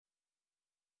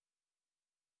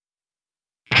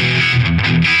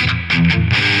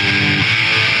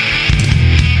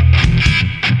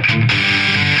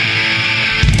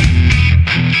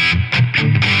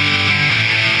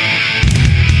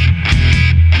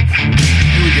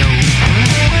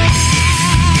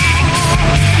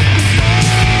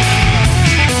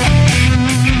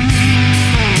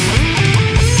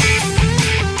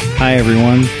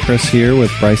everyone, Chris here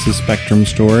with Bryce's Spectrum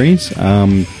Stories.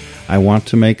 I want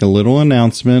to make a little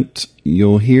announcement.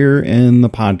 You'll hear in the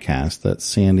podcast that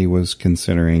Sandy was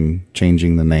considering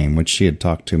changing the name, which she had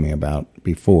talked to me about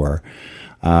before,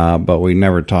 but we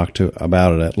never talked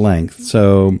about it at length.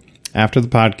 So after the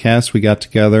podcast, we got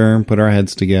together, put our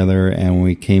heads together, and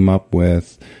we came up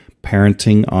with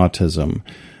Parenting Autism.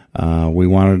 We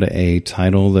wanted a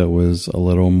title that was a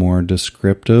little more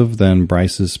descriptive than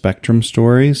Bryce's Spectrum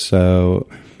Stories, so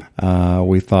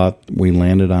we thought we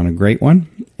landed on a great one.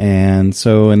 And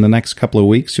so in the next couple of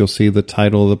weeks, you'll see the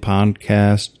title of the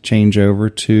podcast change over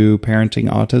to Parenting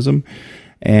Autism.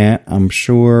 And I'm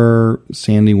sure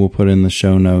Sandy will put in the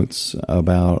show notes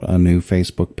about a new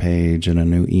Facebook page and a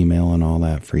new email and all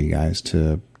that for you guys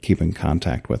to keep in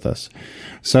contact with us.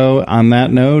 So on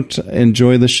that note,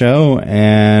 enjoy the show,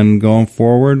 and going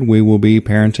forward, we will be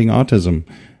Parenting Autism.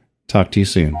 Talk to you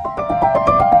soon.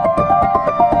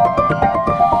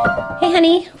 Hey,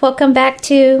 honey. Welcome back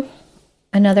to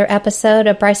another episode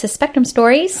of Bryce's Spectrum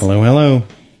Stories. Hello, hello.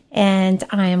 And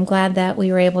I am glad that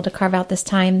we were able to carve out this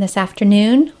time this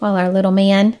afternoon while our little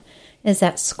man is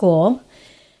at school.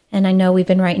 And I know we've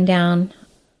been writing down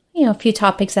a few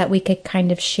topics that we could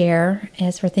kind of share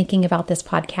as we're thinking about this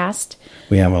podcast.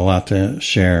 We have a lot to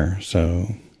share, so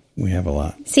we have a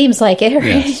lot. Seems like it, right?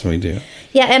 Yes, we do.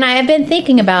 Yeah, and I have been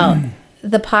thinking about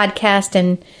the podcast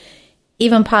and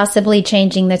even possibly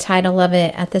changing the title of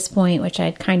it at this point, which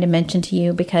I'd kind of mentioned to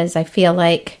you, because I feel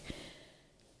like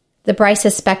the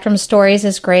Bryce's Spectrum Stories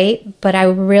is great, but I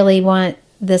really want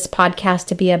this podcast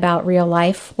to be about real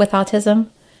life with autism,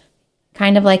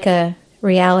 kind of like a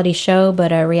reality show,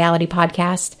 but a reality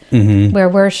podcast where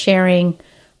we're sharing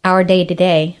our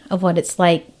day-to-day of what it's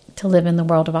like to live in the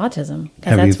world of autism.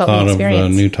 Have you thought of a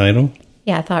new title?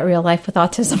 Yeah, I thought Real Life with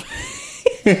Autism.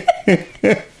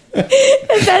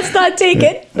 That's not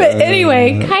taken. But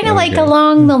anyway, kind of like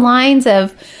along the lines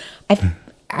of,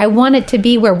 I want it to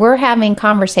be where we're having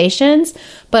conversations,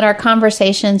 but our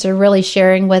conversations are really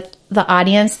sharing with the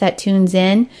audience that tunes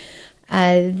in,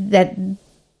 that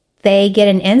they get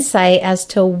an insight as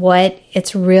to what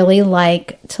it's really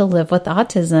like to live with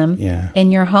autism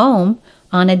in your home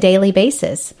on a daily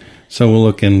basis. So we'll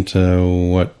look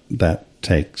into what that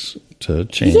takes to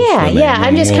change. Yeah.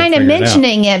 I'm just kind of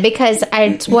mentioning it because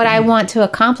it's what I want to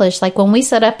accomplish. Like when we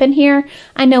set up in here,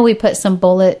 I know we put some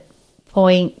bullet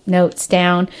point notes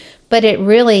down, but it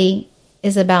really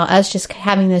is about us just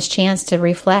having this chance to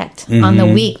reflect on the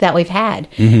week that we've had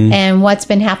and what's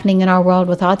been happening in our world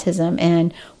with autism,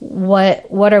 and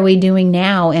what are we doing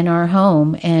now in our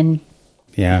home, and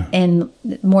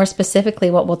more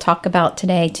specifically what we'll talk about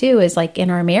today too is like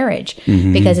in our marriage,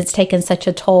 because it's taken such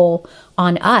a toll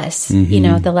on us,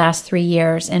 the last 3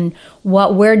 years, and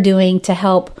what we're doing to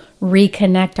help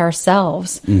reconnect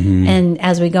ourselves and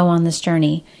as we go on this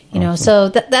journey, so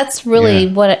that's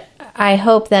really what I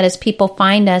hope, that as people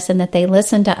find us and that they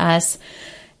listen to us,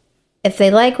 if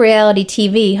they like reality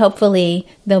TV, hopefully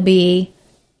they'll be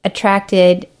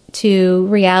attracted to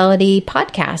reality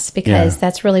podcasts, because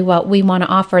that's really what we want to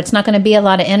offer. It's not going to be a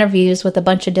lot of interviews with a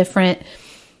bunch of different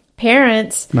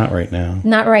parents. Not right now.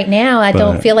 I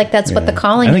don't feel like that's what the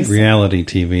calling is. I think reality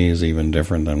TV is even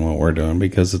different than what we're doing,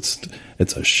 because it's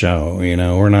a show.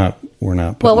 We're not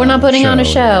putting on a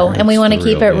show, and we want to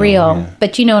keep it real. Yeah.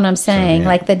 But you know what I'm saying,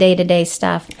 like the day-to-day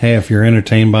stuff. Hey, if you're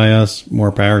entertained by us,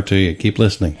 more power to you. Keep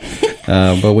listening.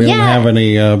 But we don't have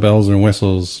any bells and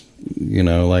whistles,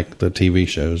 like the TV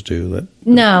shows do.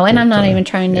 No, and I'm not even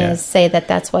trying to say that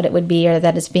that's what it would be, or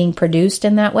that it's being produced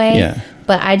in that way. Yeah.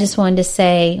 But I just wanted to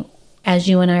say, as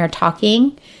you and I are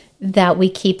talking, that we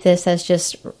keep this as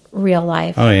just real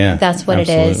life. Oh, yeah. That's what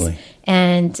Absolutely. It is.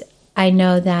 And I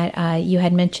know that you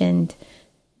had mentioned,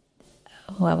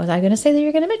 what was I going to say that you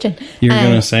were going to mention? You're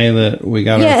going to say that we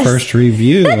got our first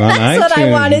review on That's iTunes. That's what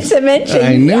I wanted to mention.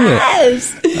 I knew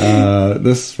it.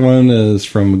 This one is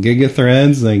from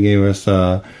GigaThreads. They gave us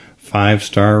a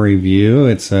 5-star review.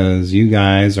 It says, "You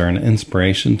guys are an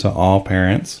inspiration to all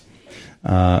parents.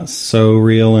 So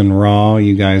real and raw.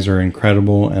 You guys are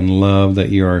incredible, and love that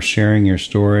you are sharing your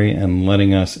story and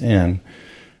letting us in.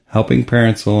 Helping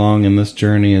parents along in this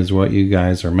journey is what you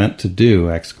guys are meant to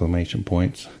do! !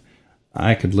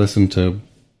 I could listen to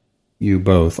you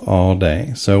both all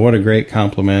day." So what a great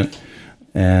compliment.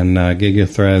 And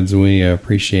GigaThreads, we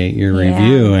appreciate your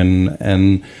review.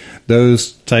 And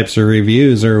those types of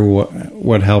reviews are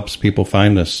what helps people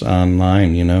find us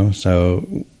online,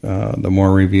 So the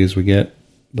more reviews we get,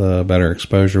 the better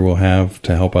exposure we'll have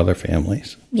to help other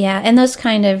families. Yeah, and those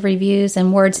kind of reviews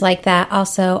and words like that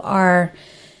also are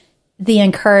the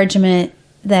encouragement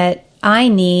that I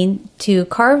need to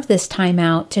carve this time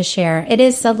out to share. It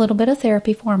is a little bit of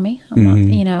therapy for me,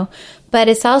 but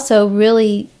it's also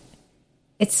really,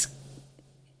 it's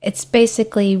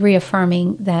basically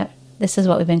reaffirming that this is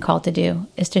what we've been called to do,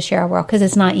 is to share our world, because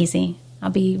it's not easy. I'll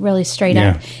be really straight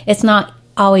up. It's not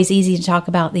always easy to talk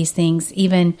about these things,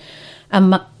 even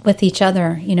with each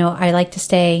other. I like to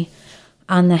stay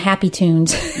on the Happy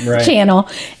Tunes channel,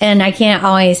 and I can't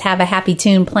always have a happy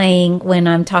tune playing when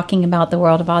I'm talking about the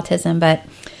world of autism. But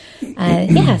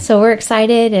so we're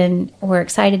excited, and we're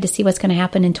excited to see what's going to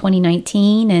happen in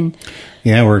 2019. And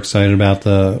we're excited about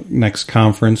the next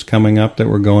conference coming up that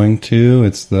we're going to.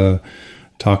 It's the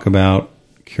Talk About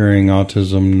Curing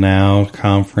Autism Now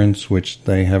conference, which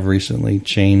they have recently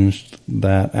changed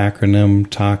that acronym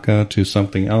TACA to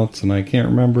something else, and I can't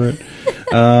remember it.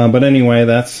 But anyway,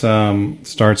 that's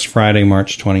starts Friday,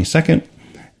 March 22nd,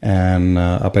 and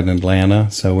up in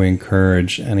Atlanta. So we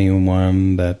encourage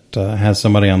anyone that has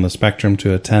somebody on the spectrum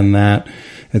to attend that.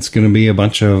 It's going to be a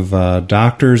bunch of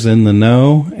doctors in the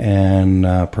know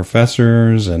and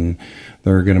professors, and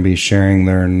they're going to be sharing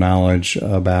their knowledge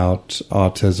about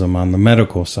autism on the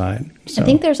medical side. So. I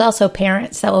think there's also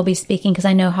parents that will be speaking, because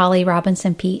I know Holly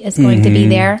Robinson Pete is going to be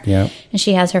there, and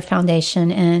she has her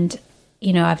foundation. And,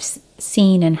 I've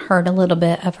seen and heard a little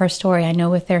bit of her story, I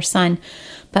know, with their son.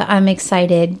 But I'm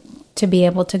excited to be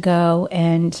able to go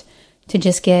and to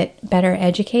just get better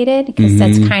educated, because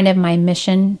that's kind of my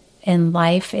mission in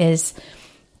life, is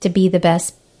to be the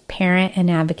best parent and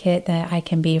advocate that I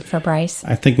can be for Bryce.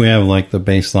 I think we have the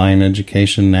baseline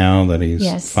education now that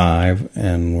he's 5,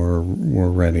 and we're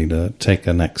ready to take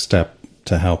a next step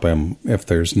to help him if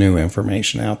there's new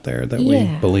information out there that we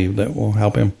believe that will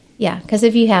help him. Yeah, because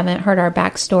if you haven't heard our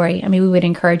backstory, we would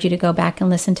encourage you to go back and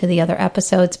listen to the other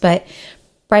episodes. But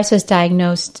Bryce was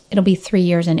diagnosed, it'll be 3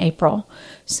 years in April.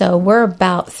 So we're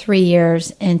about 3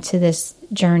 years into this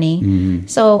journey.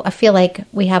 So I feel like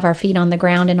we have our feet on the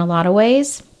ground in a lot of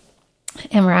ways.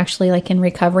 And we're actually in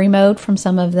recovery mode from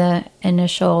some of the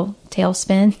initial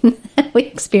tailspin we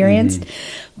experienced.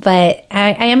 But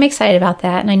I am excited about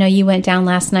that. And I know you went down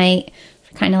last night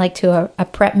kind of to a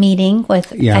prep meeting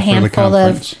with a handful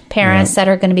of parents that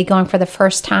are going to be going for the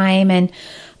first time, and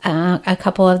a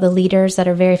couple of the leaders that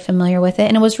are very familiar with it.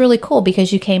 And it was really cool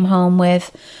because you came home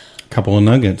with a couple of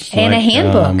nuggets and a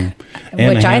handbook,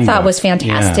 which I thought was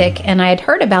fantastic. And I had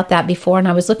heard about that before, and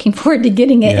I was looking forward to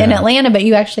getting it in Atlanta, but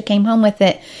you actually came home with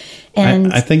it.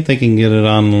 And I think they can get it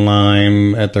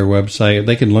online at their website.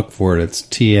 They can look for it. It's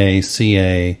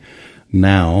TACA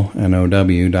now,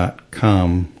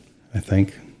 NOW.com, I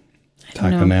think.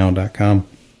 TACAnow.com.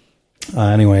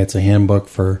 Anyway, it's a handbook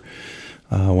for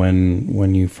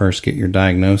when you first get your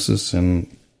diagnosis,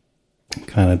 and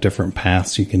kind of different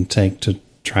paths you can take to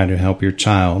try to help your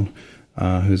child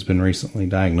who's been recently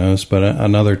diagnosed. But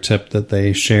another tip that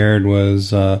they shared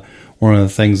was one of the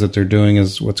things that they're doing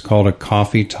is what's called a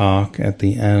coffee talk at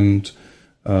the end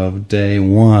of day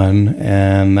 1.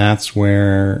 And that's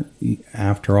where,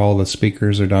 after all the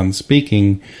speakers are done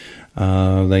speaking,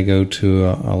 they go to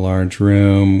a large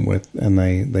room and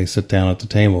they sit down at the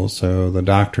table. So the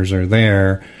doctors are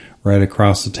there right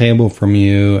across the table from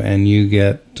you, and you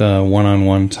get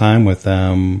one-on-one time with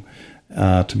them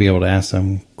to be able to ask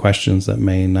them questions that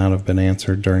may not have been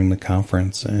answered during the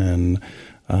conference. And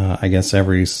I guess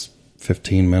every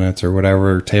 15 minutes or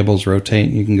whatever, tables rotate,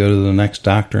 and you can go to the next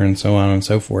doctor, and so on and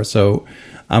so forth. So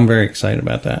I'm very excited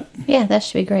about that. Yeah, that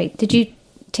should be great. Did you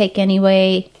take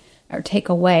away,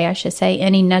 I should say,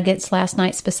 any nuggets last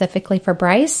night specifically for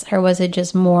Bryce, or was it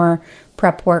just more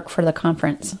prep work for the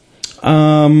conference?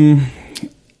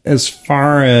 As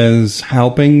far as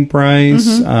helping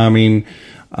Bryce, I mean,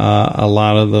 a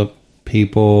lot of the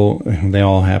people, they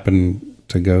all happen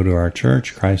to go to our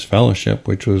church, Christ Fellowship,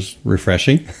 which was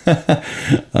refreshing,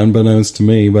 unbeknownst to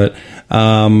me. But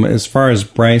as far as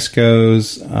Bryce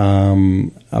goes,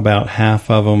 about half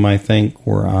of them, I think,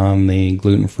 were on the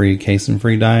gluten-free,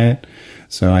 casein-free diet.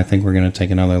 So I think we're going to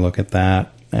take another look at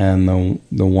that. And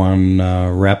the one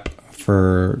rep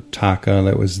for TACA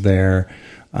that was there,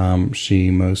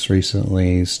 she most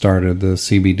recently started the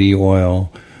CBD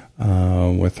oil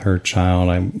with her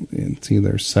child. It's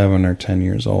either 7 or 10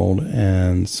 years old,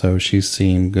 and so she's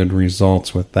seen good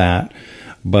results with that.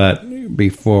 But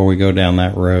before we go down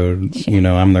that road,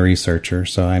 I'm the researcher,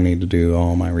 so I need to do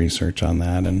all my research on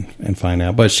that and find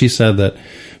out. But she said that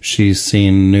she's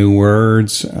seen new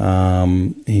words.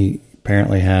 He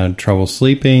apparently had trouble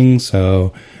sleeping,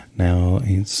 so now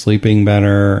he's sleeping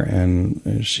better,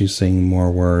 and she's seeing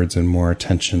more words and more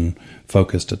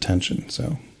focused attention.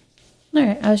 So. All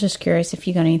right. I was just curious if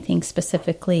you got anything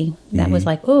specifically that was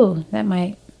like, oh, that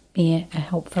might be a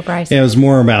help for Bryce. Yeah, it was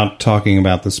more about talking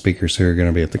about the speakers who are going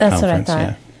to be at the conference. That's what I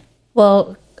thought. Yeah.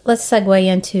 Well, let's segue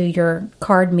into your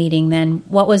card meeting then.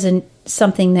 What was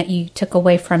something that you took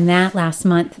away from that last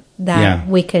month that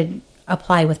we could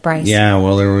apply with Bryce? Yeah,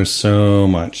 well, there was so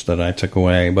much that I took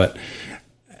away,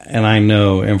 and I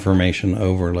know information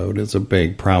overload is a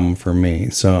big problem for me.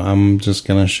 So I'm just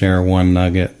going to share one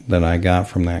nugget that I got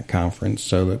from that conference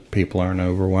so that people aren't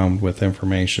overwhelmed with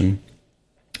information.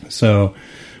 So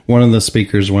one of the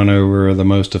speakers went over the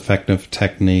most effective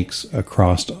techniques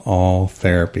across all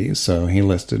therapies. So he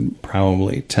listed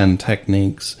probably 10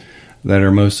 techniques that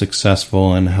are most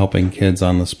successful in helping kids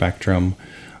on the spectrum.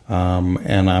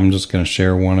 And I'm just going to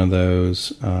share one of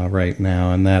those right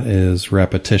now, and that is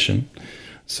repetition.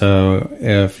 So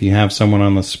if you have someone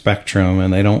on the spectrum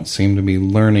and they don't seem to be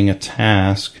learning a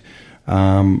task,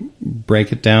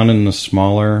 break it down into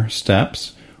smaller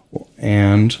steps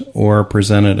or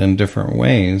present it in different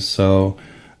ways. So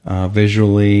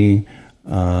visually,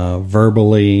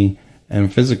 verbally,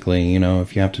 and physically,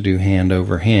 if you have to do hand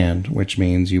over hand, which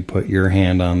means you put your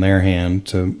hand on their hand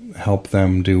to help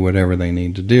them do whatever they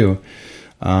need to do.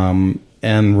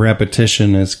 And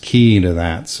repetition is key to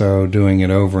that. So doing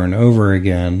it over and over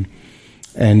again.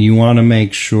 And you want to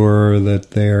make sure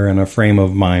that they're in a frame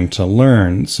of mind to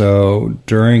learn. So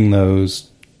during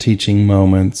those teaching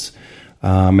moments,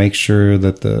 make sure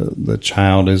that the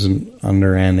child isn't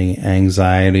under any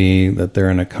anxiety, that they're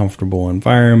in a comfortable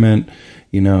environment,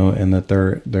 and that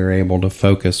they're able to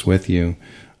focus with you.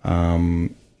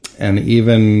 And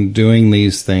even doing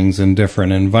these things in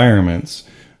different environments.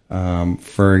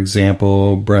 For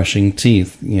example, brushing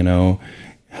teeth,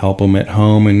 help them at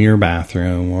home in your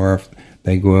bathroom, or if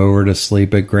they go over to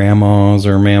sleep at grandma's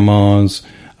or mama's,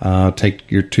 take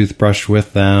your toothbrush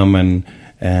with them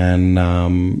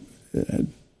and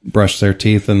brush their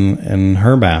teeth in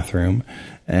her bathroom.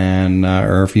 And,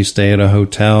 or if you stay at a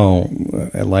hotel,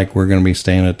 like we're going to be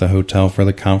staying at the hotel for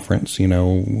the conference,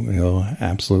 he'll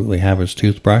absolutely have his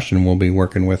toothbrush and we'll be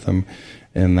working with him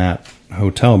in that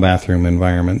hotel bathroom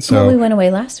environment. So we went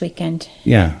away last weekend.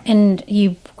 Yeah. And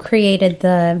you created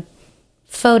the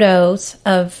photos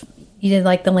you did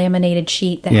like the laminated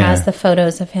sheet that has the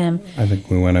photos of him. I think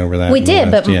we went over that. We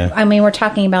did, but I mean, we're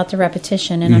talking about the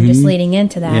repetition and I'm just leading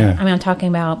into that. Yeah. I mean, I'm talking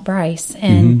about Bryce,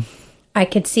 and I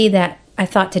could see that I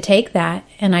thought to take that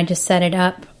and I just set it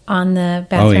up on the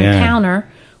bathroom counter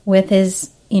with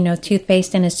his,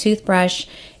 toothpaste and his toothbrush,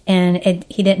 and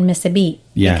he didn't miss a beat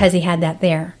because he had that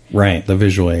there. Right, the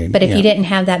visual aid. But if he didn't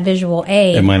have that visual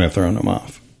aid, it might have thrown him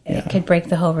off. It could break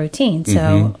the whole routine.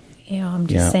 So, I'm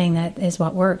just saying that is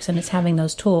what works, and it's having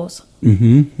those tools.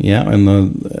 Yeah, and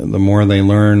the more they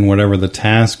learn whatever the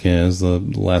task is, the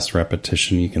less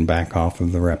repetition you can back off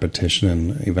of the repetition,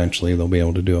 and eventually they'll be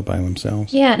able to do it by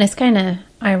themselves. Yeah, and it's kind of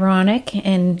ironic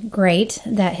and great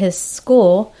that his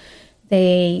school,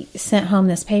 they sent home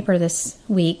this paper this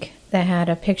week that had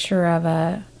a picture of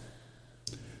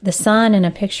the sun and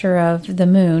a picture of the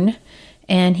moon.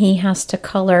 And he has to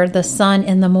color the sun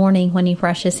in the morning when he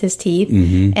brushes his teeth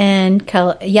and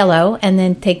color yellow, and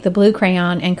then take the blue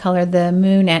crayon and color the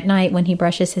moon at night when he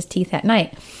brushes his teeth at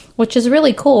night, which is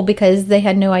really cool because they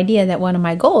had no idea that one of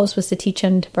my goals was to teach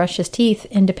him to brush his teeth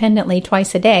independently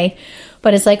twice a day.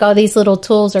 But it's like all these little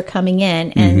tools are coming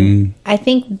in, and I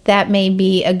think that may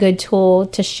be a good tool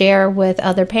to share with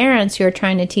other parents who are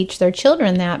trying to teach their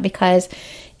children that, because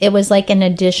it was like an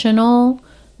additional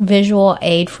visual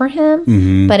aid for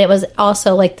him, but it was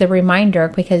also like the reminder,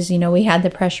 because we had the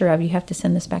pressure of you have to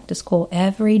send this back to school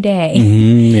every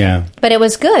day. But it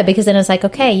was good because then it's like,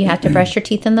 okay, you have to brush your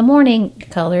teeth in the morning,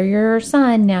 color your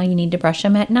sun, now you need to brush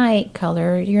them at night,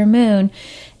 color your moon,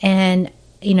 and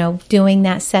doing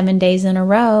that 7 days in a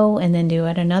row, and then do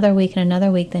it another week and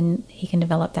another week, then he can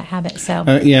develop that habit. So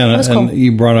and cool.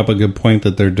 You brought up a good point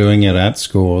that they're doing it at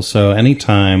school. So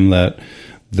anytime that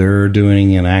they're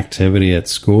doing an activity at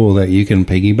school that you can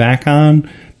piggyback on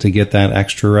to get that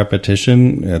extra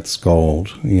repetition, it's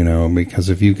gold, because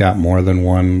if you've got more than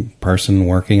one person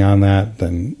working on that,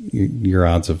 then your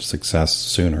odds of success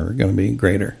sooner are going to be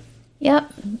greater.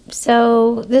 Yep.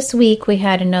 So this week we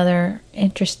had another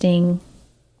interesting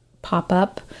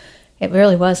pop-up. It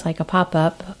really was like a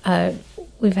pop-up.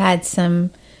 We've had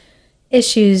some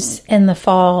issues in the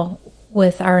fall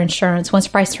with our insurance. Once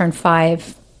Bryce turned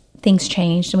 5, things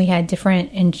changed, and we had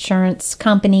different insurance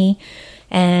company,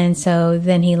 and so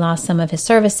then he lost some of his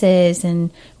services,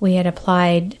 and we had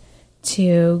applied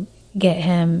to get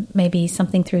him maybe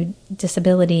something through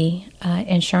disability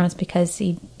insurance because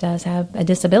he does have a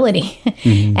disability.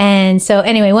 And so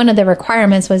anyway, one of the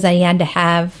requirements was that he had to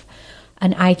have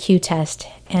an IQ test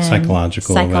and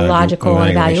psychological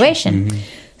evaluation. Mm-hmm.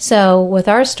 So with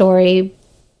our story,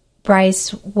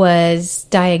 Bryce was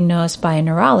diagnosed by a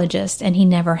neurologist, and he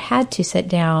never had to sit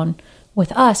down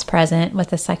with us present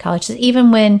with a psychologist.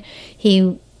 Even when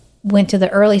he went to the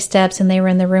early steps and they were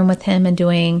in the room with him and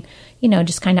doing,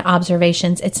 just kind of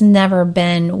observations, it's never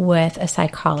been with a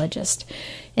psychologist.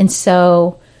 And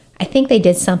so I think they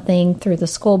did something through the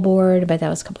school board, but that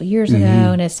was a couple of years ago,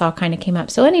 and it's all kind of came up.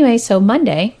 So anyway,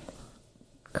 Monday,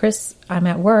 Chris, I'm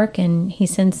at work, and he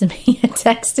sends me a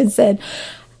text and said,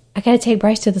 I got to take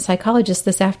Bryce to the psychologist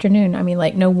this afternoon. I mean,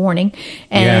 like, no warning.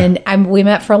 And we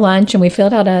met for lunch, and we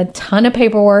filled out a ton of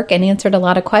paperwork and answered a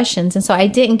lot of questions. And so I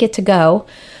didn't get to go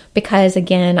because,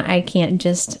 again, I can't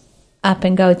just up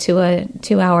and go to a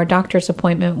 2-hour doctor's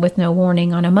appointment with no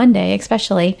warning on a Monday,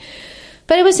 especially.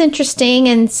 But it was interesting.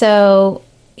 And so,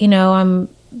 I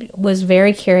was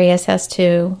very curious as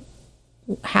to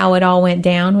how it all went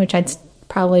down, which I'd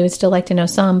probably would still like to know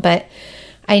some. But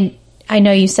I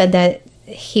know you said that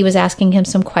he was asking him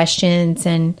some questions,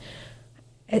 and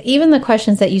even the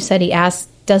questions that you said he asked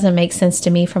doesn't make sense to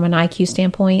me from an IQ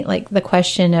standpoint. Like the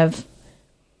question of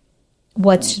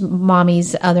what's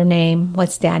mommy's other name,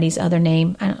 what's daddy's other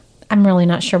name. I'm really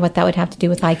not sure what that would have to do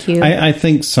with IQ. I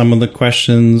think some of the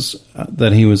questions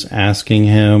that he was asking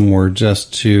him were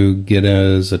just to get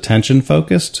his attention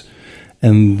focused.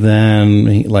 And then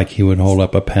he would hold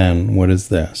up a pen. What is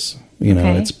this?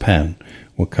 It's a pen.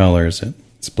 What color is it?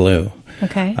 It's blue.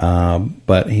 Okay.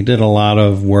 But he did a lot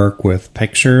of work with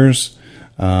pictures.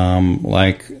 They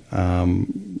might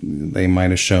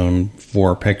have shown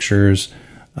 4 pictures.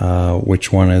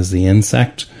 Which one is the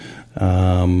insect?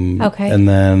 Okay. And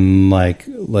then,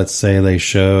 let's say they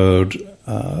showed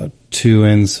 2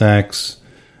 insects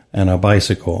and a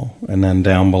bicycle. And then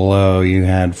down below you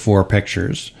had 4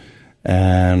 pictures.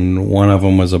 And one of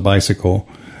them was a bicycle.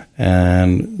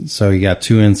 And so you got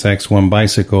 2 insects, 1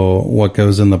 bicycle. What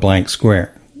goes in the blank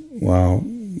square? Well,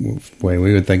 the way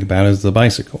we would think about it is the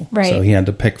bicycle. Right. So he had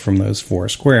to pick from those 4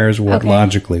 squares what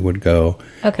logically would go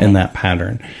in that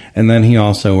pattern. And then he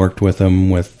also worked with them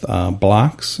with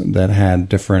blocks that had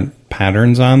different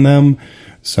patterns on them.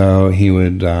 So he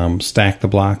would stack the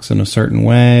blocks in a certain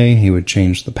way. He would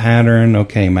change the pattern.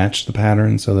 Match the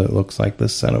pattern so that it looks like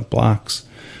this set of blocks.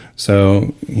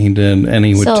 So he did, and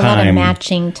he would time. A lot of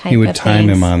matching type. He would of time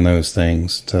things. him on those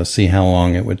things to see how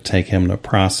long it would take him to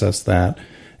process that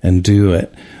and do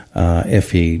it.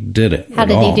 If he did it, How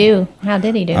did he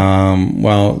do?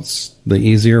 Well, the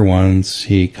easier ones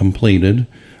he completed.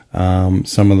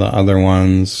 Some of the other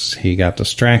ones he got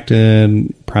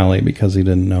distracted, probably because he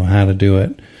didn't know how to do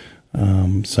it.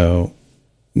 So,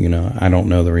 I don't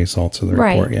know the results of the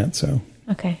report yet. So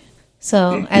okay.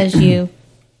 So as you.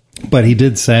 But he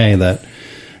did say that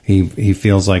he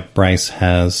feels like Bryce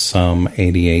has some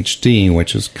ADHD,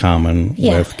 which is common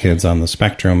with kids on the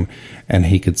spectrum, and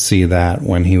he could see that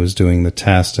when he was doing the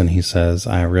test, and he says,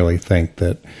 I really think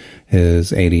that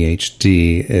his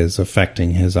ADHD is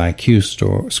affecting his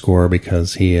IQ score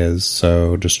because he is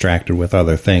so distracted with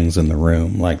other things in the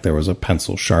room. Like there was a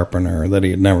pencil sharpener that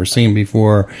he had never seen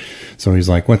before. So he's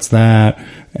like, what's that?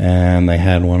 And they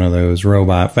had one of those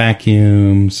robot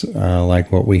vacuums,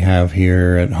 like what we have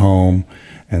here at home.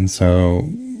 And so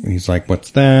he's like,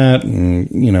 what's that? And,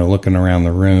 looking around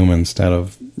the room instead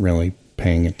of really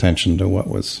paying attention to what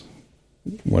he was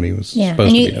supposed to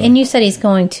be doing. And you said he's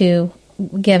going to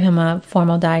give him a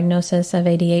formal diagnosis of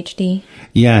ADHD?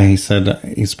 Yeah, he said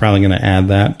he's probably going to add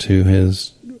that to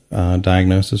his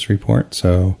diagnosis report.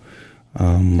 So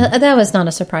that was not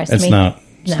a surprise to me. It's not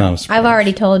a surprise. I've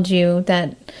already told you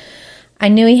that I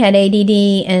knew he had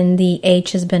ADD, and the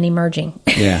H has been emerging.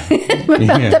 Yeah.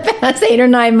 The past 8 or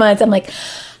 9 months, I'm like,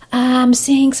 I'm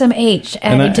seeing some H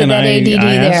added to that ADD there.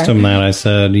 I asked him that. I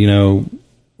said,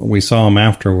 we saw him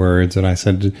afterwards, and I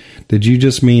said, did you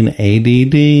just mean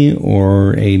ADD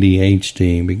or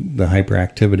ADHD, the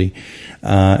hyperactivity?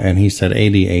 And he said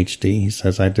ADHD. He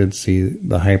says, I did see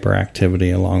the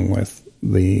hyperactivity along with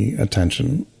the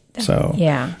attention. So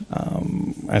yeah,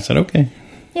 I said, okay.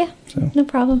 Yeah, no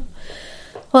problem.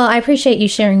 Well, I appreciate you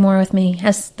sharing more with me.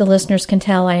 As the listeners can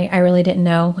tell, I really didn't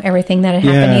know everything that had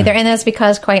happened either. And that's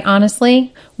because, quite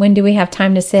honestly, when do we have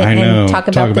time to sit and talk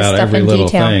about this stuff in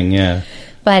detail? Thing, yeah.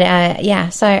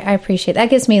 But, so I appreciate that.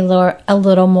 Gives me a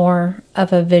little more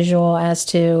of a visual as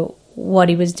to what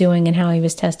he was doing and how he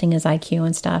was testing his IQ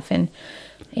and stuff. And,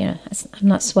 I'm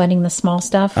not sweating the small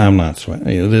stuff. I'm not sweating.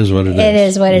 It is what it is. It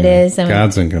is what it is. And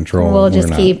God's in control. We'll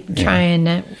just keep trying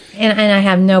to. And I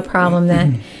have no problem that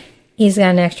he's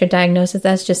got an extra diagnosis.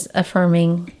 That's just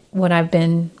affirming what I've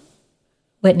been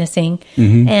witnessing.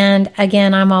 Mm-hmm. And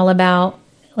again, I'm all about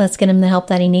let's get him the help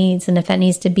that he needs. And if that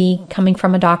needs to be coming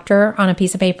from a doctor on a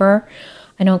piece of paper,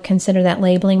 I don't consider that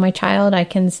labeling my child.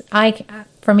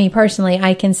 For me personally,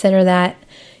 I consider that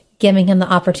giving him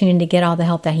the opportunity to get all the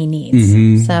help that he needs.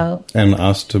 Mm-hmm. So, and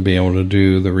us to be able to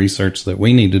do the research that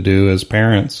we need to do as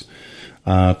parents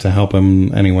to help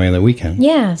him any way that we can.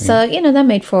 Yeah. So, that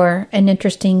made for an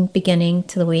interesting beginning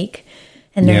to the week.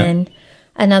 And then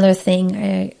another thing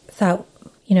I thought,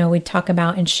 we'd talk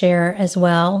about and share as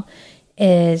well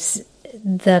is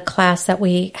the class that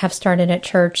we have started at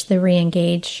church, the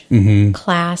Re-Engage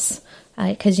class.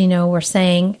 Because, we're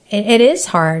saying it is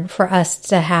hard for us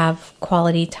to have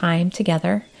quality time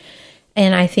together.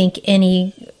 And I think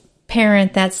any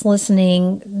parent that's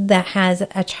listening that has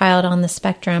a child on the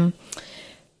spectrum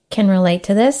can relate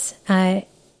to this.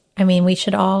 We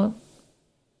should all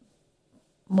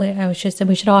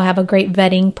have a great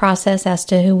vetting process as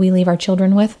to who we leave our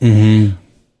children with. Mm-hmm.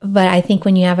 But I think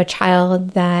when you have a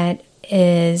child that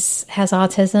has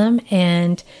autism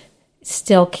and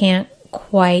still can't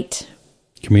quite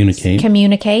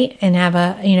communicate and have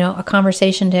a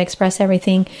conversation to express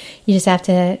everything, you just have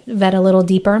to vet a little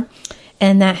deeper.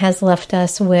 And that has left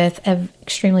us with an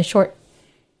extremely short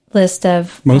list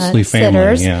of mostly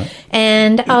family, sitters,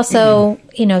 and also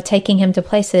taking him to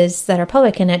places that are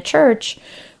public. And at church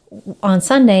on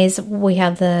Sundays we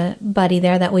have the buddy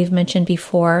there that we've mentioned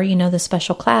before, the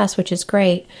special class, which is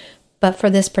great. But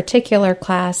for this particular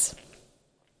class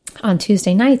on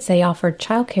Tuesday nights they offered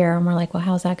childcare, and we're like, well,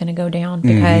 how's that going to go down?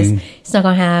 Because he's not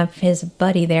going to have his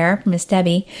buddy there, Miss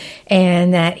Debbie,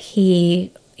 and that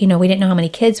we didn't know how many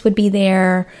kids would be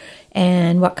there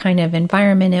and what kind of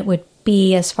environment it would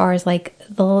be as far as like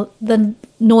the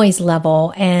noise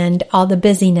level and all the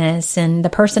busyness and the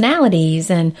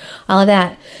personalities and all of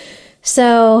that.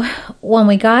 So when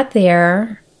we got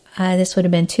there, this would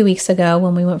have been 2 weeks ago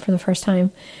when we went for the first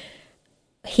time,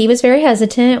 he was very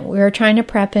hesitant. We were trying to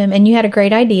prep him, and you had a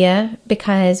great idea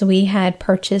because we had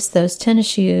purchased those tennis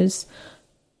shoes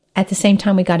at the same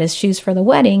time we got his shoes for the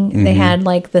wedding. Mm-hmm. They had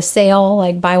like the sale,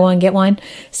 like buy one, get one.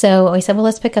 So we said, well,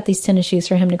 let's pick up these tennis shoes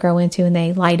for him to grow into, and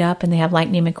they light up and they have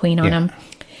Lightning McQueen on them.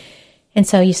 And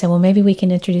so you said, well, maybe we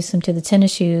can introduce him to the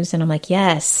tennis shoes. And I'm like,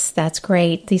 yes, that's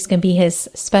great. These can be his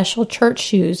special church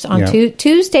shoes on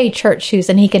Tuesday church shoes.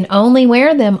 And he can only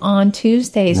wear them on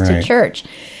Tuesdays to church.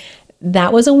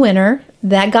 That was a winner.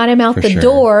 That got him out the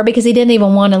door because he didn't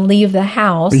even want to leave the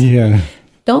house. Yeah.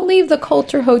 Don't leave the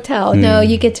Coulter Hotel. No,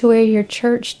 you get to wear your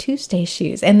church Tuesday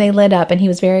shoes. And they lit up, and he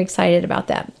was very excited about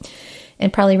that.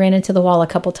 And probably ran into the wall a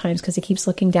couple times because he keeps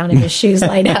looking down and his shoes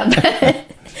light up.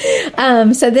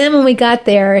 So then when we got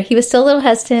there, he was still a little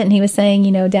hesitant, and he was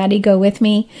saying, Daddy, go with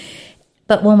me.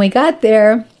 But when we got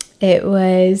there, it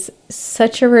was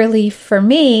such a relief for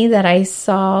me that I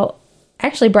saw,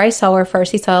 actually Bryce saw her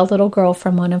first. He saw a little girl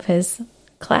from one of his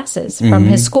classes, from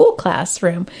his school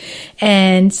classroom.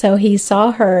 And so he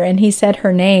saw her and he said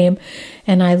her name,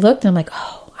 and I looked and I'm like,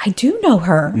 oh, I do know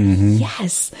her.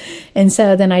 Yes. And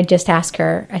so then I just asked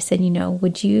her, I said,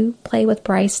 would you play with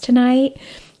Bryce tonight?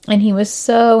 And he was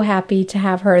so happy to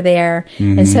have her there.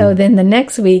 And so then the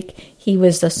next week he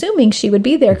was assuming she would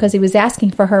be there because he was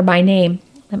asking for her by name.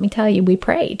 Let me tell you, we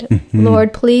prayed.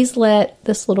 Lord, please let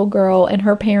this little girl and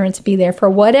her parents be there for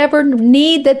whatever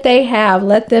need that they have.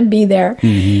 Let them be there.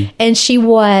 And she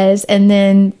was. And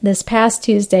then this past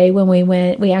Tuesday when we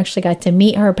went, we actually got to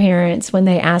meet her parents when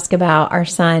they asked about our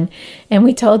son. And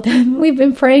we told them, we've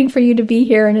been praying for you to be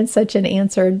here. And it's such an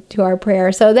answer to our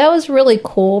prayer. So that was really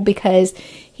cool because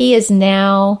he is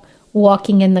now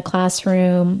walking in the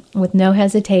classroom with no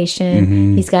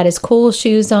hesitation. He's got his cool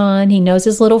shoes on. He knows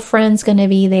his little friend's going to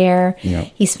be there.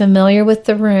 He's familiar with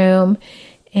the room.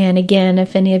 And again,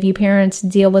 if any of you parents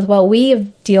deal with what we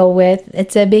deal with,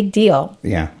 it's a big deal.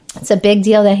 It's a big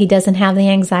deal that he doesn't have the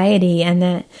anxiety and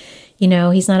that,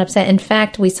 he's not upset. In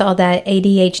fact, we saw that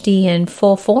ADHD in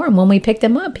full form when we picked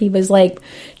him up. He was like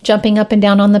jumping up and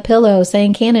down on the pillow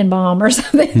saying cannon bomb or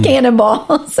something,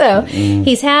 cannonball. So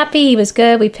he's happy. He was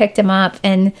good. We picked him up.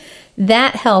 And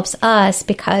that helps us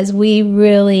because we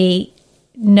really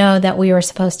know that we were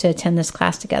supposed to attend this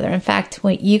class together. In fact,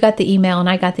 when you got the email and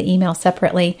I got the email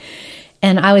separately,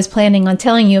 and I was planning on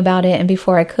telling you about it, and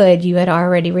before I could, you had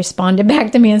already responded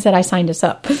back to me and said, I signed us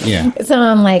up. So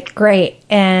I'm like, great.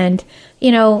 And,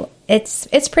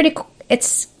 it's pretty,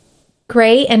 it's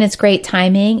great, and it's great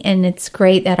timing, and it's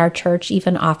great that our church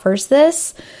even offers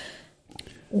this.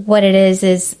 What it is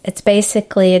it's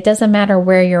basically, it doesn't matter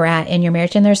where you're at in your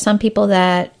marriage. And there's some people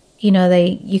that, you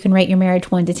can rate your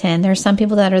marriage 1 to 10. There's some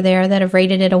people that are there that have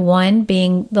rated it a 1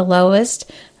 being the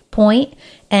lowest point,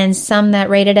 and some that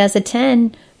rate it as a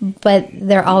 10 but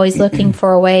they're always looking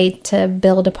for a way to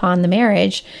build upon the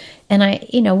marriage.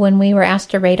 And when we were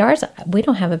asked to rate ours, we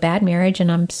don't have a bad marriage,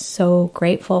 and I'm so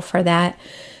grateful for that.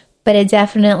 But it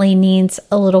definitely needs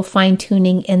a little fine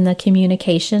tuning in the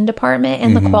communication department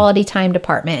and the quality time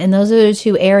department. And those are the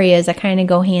two areas that kind of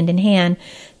go hand in hand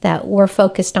that we're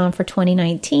focused on for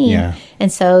 2019. Yeah.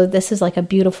 And so this is like a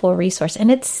beautiful resource.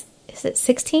 And is it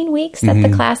 16 weeks that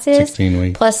the class is? 16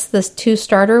 weeks. Plus the 2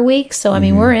 starter weeks. So, I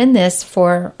mean, we're in this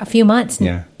for a few months,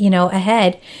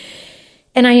 ahead.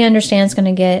 And I understand it's going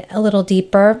to get a little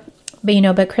deeper.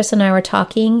 But Chris and I were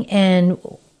talking, and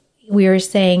we were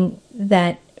saying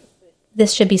that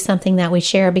this should be something that we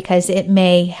share because it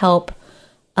may help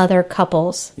other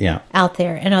couples out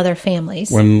there and other families.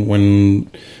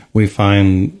 When we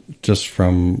find just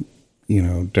from,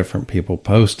 different people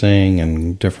posting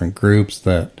and different groups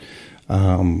that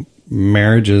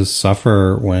marriages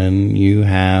suffer when you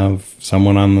have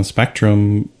someone on the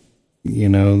spectrum,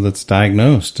 that's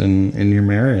diagnosed in your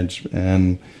marriage.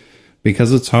 And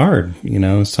because it's hard,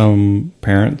 some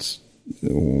parents,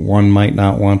 one might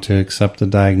not want to accept the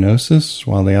diagnosis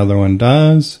while the other one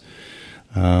does.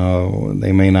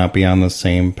 They may not be on the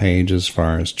same page as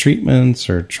far as treatments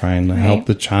or trying to help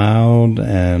the child.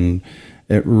 And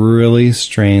it really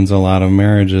strains a lot of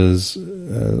marriages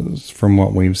from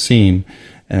what we've seen.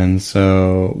 And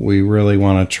so we really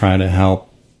want to try to help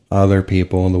other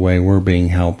people the way we're being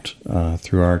helped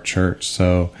through our church.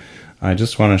 So I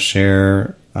just want to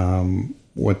share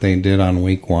what they did on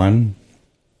week 1.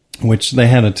 Which they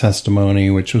had a testimony,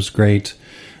 which was great.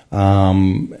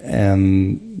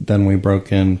 And then we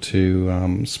broke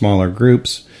into smaller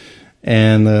groups.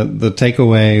 And the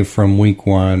takeaway from week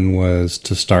 1 was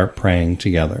to start praying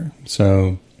together.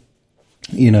 So,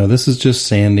 this is just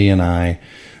Sandy and I.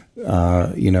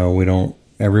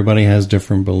 Everybody has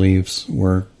different beliefs.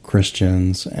 We're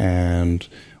Christians and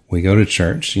we go to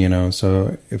church,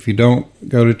 So if you don't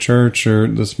go to church, or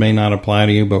this may not apply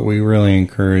to you, but we really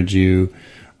encourage you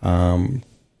to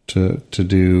go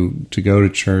to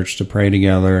church, to pray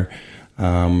together.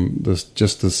 The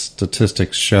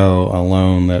statistics show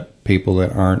alone that people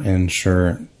that aren't in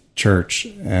church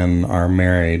and are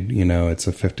married, it's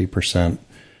a 50%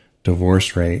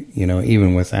 divorce rate,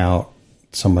 even without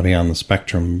somebody on the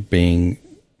spectrum being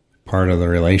part of the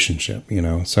relationship,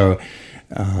 So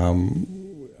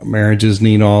marriages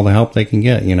need all the help they can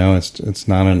get. It's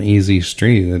not an easy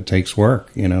street. It takes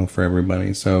work, for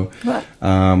everybody. So,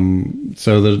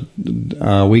 the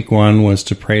week 1 was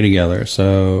to pray together.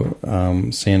 So,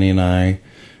 Sandy and I,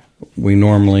 we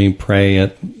normally pray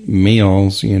at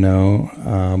meals,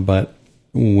 but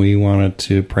we wanted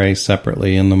to pray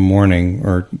separately in the morning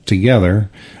or together,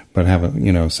 but have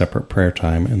a, separate prayer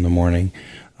time in the morning.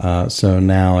 So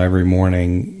now every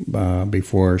morning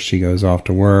before she goes off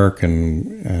to work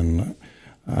and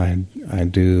I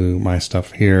do my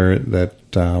stuff here that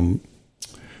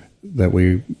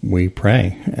we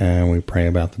pray, and we pray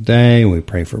about the day. We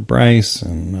pray for Bryce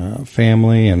and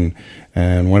family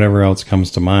and whatever else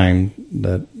comes to mind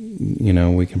that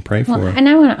we can pray for. And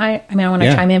I want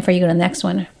to chime in for you to the next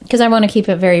one, because I want to keep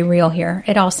it very real here.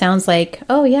 It all sounds like,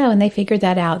 oh yeah, when they figured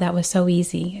that out, that was so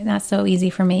easy. That's so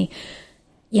easy for me.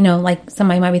 Like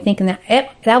somebody might be thinking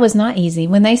that was not easy.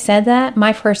 When they said that,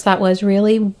 my first thought was,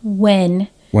 really, when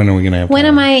are we going to have when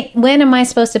am I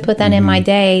supposed to put that in my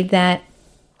day that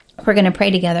we're going to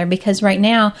pray together? Because right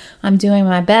now I'm doing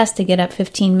my best to get up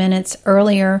 15 minutes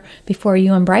earlier before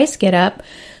you and Bryce get up,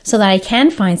 so that I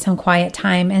can find some quiet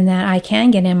time and that I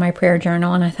can get in my prayer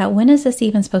journal. And I thought, when is this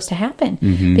even supposed to happen?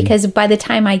 Because by the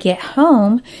time I get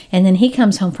home, and then he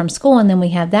comes home from school, and then we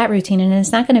have that routine, and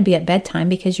it's not going to be at bedtime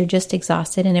because you're just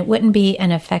exhausted, and it wouldn't be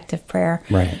an effective prayer.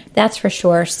 Right. That's for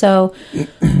sure. So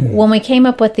when we came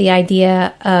up with the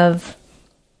idea of,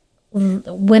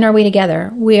 when are we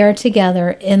together? We are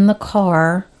together in the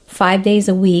car 5 days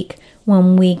a week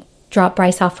when we drop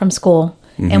Bryce off from school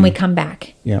and we come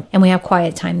back. Yep. And we have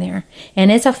quiet time there.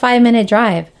 And it's a 5-minute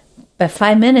drive, but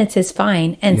 5 minutes is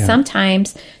fine. And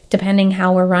sometimes, depending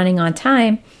how we're running on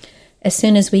time, as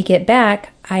soon as we get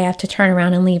back, I have to turn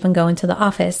around and leave and go into the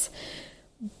office.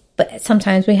 But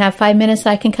sometimes we have 5 minutes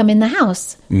that I can come in the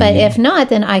house. But if not,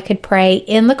 then I could pray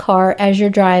in the car as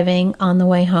you're driving on the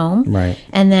way home. Right.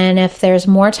 And then if there's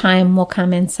more time, we'll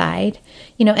come inside.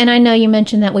 And I know you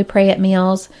mentioned that we pray at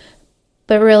meals,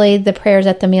 but really the prayers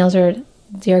at the meals are,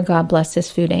 dear God, bless this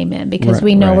food, amen. Because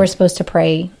we know we're supposed to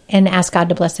pray and ask God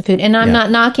to bless the food. And I'm not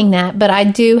knocking that, but I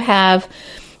do have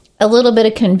a little bit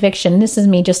of conviction. This is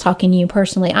me just talking to you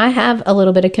personally. I have a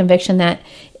little bit of conviction that,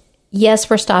 yes,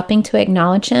 we're stopping to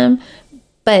acknowledge him,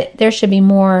 but there should be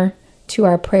more to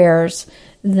our prayers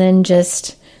than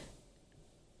just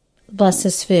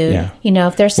blesses food. Yeah.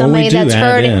 If there's somebody that's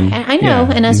hurting, I know,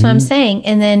 and that's what I'm Mm-hmm. saying.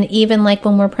 And then even like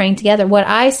when we're praying together, what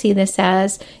I see this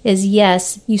as is,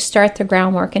 yes, you start the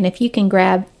groundwork. And if you can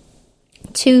grab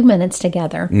 2 minutes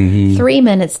together, 3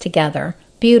 minutes together,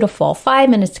 beautiful. 5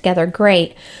 minutes together,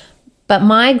 great. But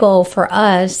my goal for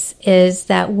us is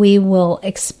that we will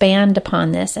expand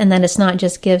upon this, and that it's not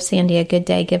just give Sandy a good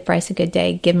day, give Bryce a good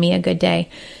day, give me a good day.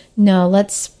 No,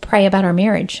 let's pray about our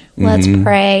marriage. Let's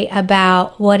pray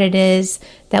about what it is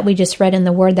that we just read in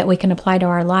the Word that we can apply to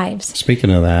our lives.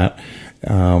 Speaking of that,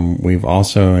 we've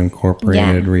also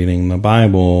incorporated reading the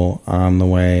Bible on the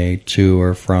way to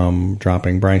or from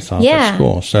dropping Bryce off at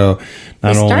school. So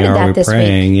not only are we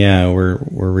praying, we're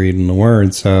reading the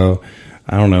Word. So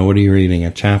I don't know, what are you reading?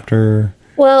 A chapter?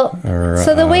 Well,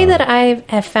 so the way that I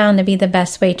have found to be the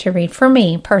best way to read, for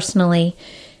me personally,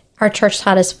 our church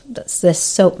taught us this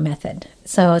SOAP method.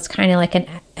 So it's kind of like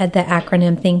the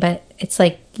acronym thing, but it's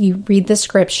like you read the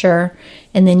scripture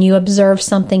and then you observe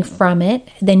something from it.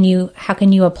 Then how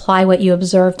can you apply what you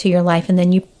observe to your life? And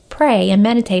then you pray and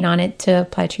meditate on it to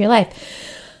apply to your life.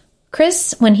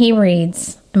 Chris, when he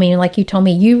reads, like you told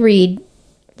me, you read,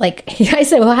 like I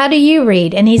said, well, how do you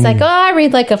read? And he's like, I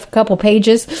read like a couple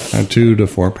pages. 2 to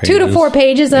 4 pages. 2 to 4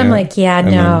 pages. I'm like,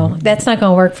 no, that's not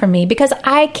going to work for me because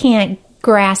I can't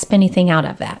grasp anything out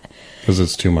of that. Because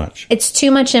it's too much. It's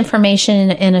too much information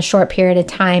in a short period of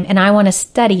time, and I want to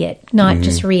study it, not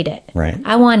just read it. Right.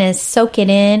 I want to soak it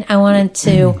in. I want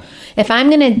to, if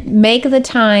I'm going to make the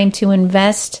time to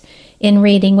invest in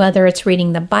reading, whether it's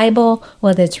reading the Bible,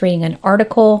 whether it's reading an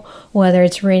article, whether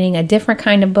it's reading a different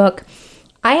kind of book,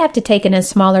 I have to take it in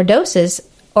smaller doses,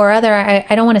 or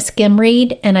I don't want to skim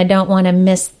read, and I don't want to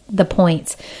miss the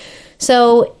points.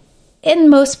 So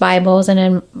in most Bibles, and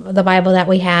in the Bible that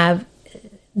we have,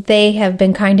 they have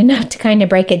been kind enough to kind of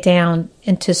break it down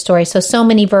into stories. So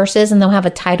many verses, and they'll have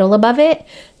a title above it.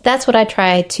 That's what I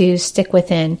try to stick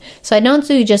within. So I don't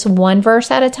do just one verse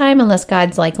at a time unless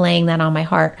God's like laying that on my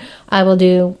heart. I will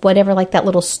do whatever like that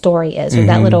little story is, or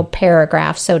that little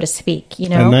paragraph, so to speak,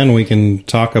 And then we can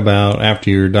talk about, after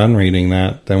you're done reading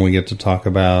that, then we get to talk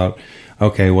about,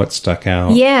 okay, what stuck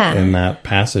out in that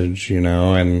passage,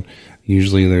 and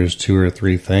usually there's 2 or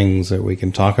 3 things that we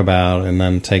can talk about and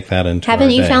then take that into Haven't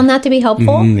our you day. found that to be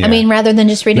helpful? Yeah. Rather than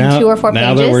just reading 2 or 4 pages?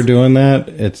 Now that we're doing that,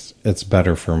 it's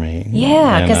better for me.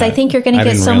 Yeah, because I think you're going to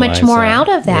get so much more out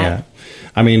of that.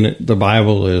 Yeah. The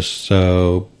Bible is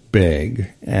so big,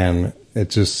 and it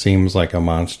just seems like a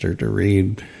monster to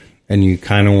read. And you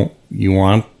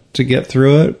want to get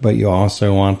through it, but you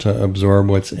also want to absorb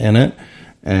what's in it.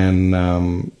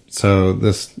 And so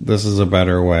this is a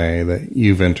better way that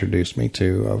you've introduced me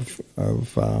to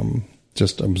of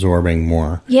just absorbing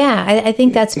more. Yeah, I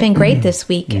think that's been great this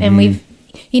week. And we've,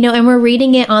 and we're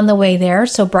reading it on the way there.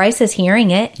 So Bryce is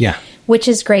hearing it. Yeah. Which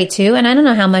is great too. And I don't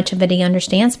know how much of it he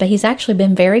understands, but he's actually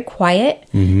been very quiet.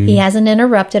 He hasn't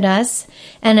interrupted us.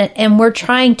 And we're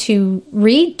trying to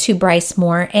read to Bryce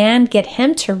more and get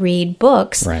him to read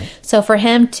books. Right. So for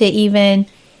him to even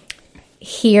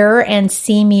hear and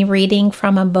see me reading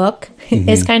from a book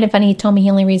is kind of funny. He told me he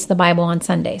only reads the Bible on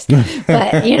Sundays. But,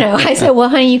 I said, well,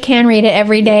 honey, you can read it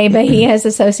every day. But he has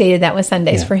associated that with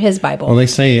Sundays for his Bible. Well, they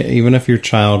say even if your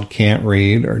child can't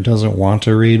read or doesn't want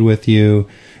to read with you,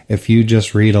 if you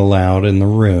just read aloud in the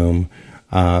room,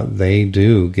 they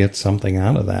do get something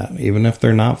out of that. Even if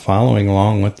they're not following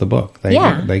along with the book,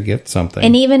 they get something.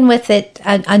 And even with it,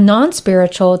 a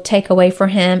non-spiritual takeaway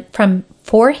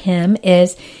for him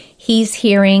is he's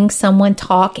hearing someone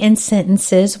talk in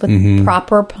sentences with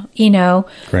proper,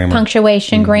 grammar.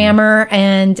 Punctuation, grammar,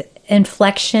 and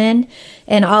inflection,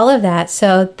 and all of that.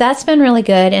 So that's been really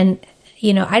good. And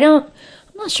I'm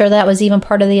not sure that was even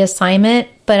part of the assignment,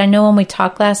 but I know when we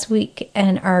talked last week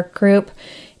in our group,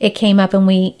 it came up,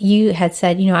 and you had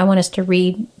said, I want us to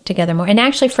read together more. And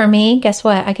actually, for me, guess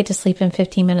what? I get to sleep in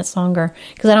 15 minutes longer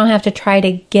because I don't have to try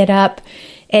to get up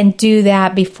and do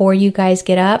that before you guys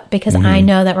get up, because I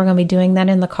know that we're going to be doing that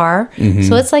in the car.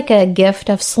 So it's like a gift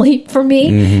of sleep for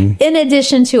me, in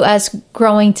addition to us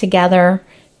growing together,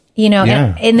 and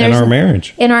our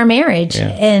marriage. In our marriage,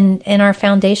 and in our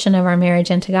foundation of our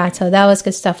marriage into God. So that was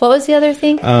good stuff. What was the other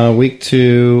thing? Week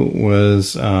 2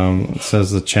 was, it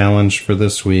says the challenge for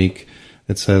this week.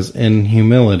 It says, in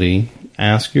humility,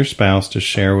 ask your spouse to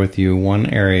share with you one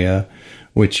area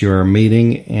which you are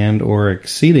meeting and or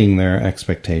exceeding their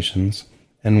expectations,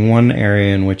 and one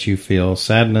area in which you feel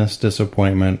sadness,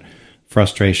 disappointment,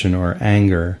 frustration, or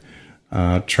anger.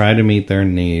 Try to meet their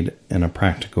need in a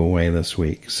practical way this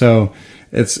week. So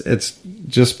it's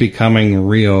just becoming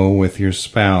real with your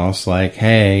spouse. Like,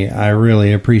 hey, I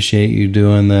really appreciate you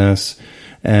doing this.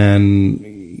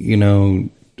 And,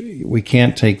 we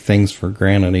can't take things for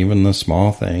granted, even the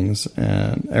small things,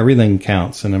 and everything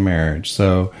counts in a marriage.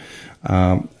 So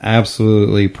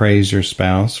absolutely praise your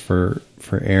spouse for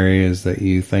areas that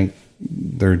you think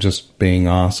they're just being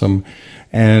awesome.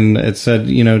 And it said,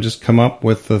 just come up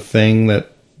with the thing that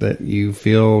you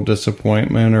feel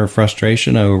disappointment or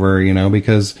frustration over,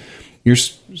 because your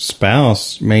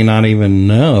spouse may not even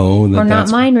know that. Or not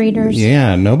mind readers.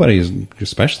 Yeah, nobody's,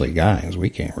 especially guys.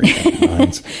 We can't read their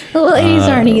minds. The ladies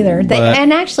aren't either.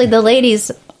 And actually, the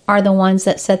ladies are the ones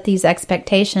that set these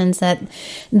expectations that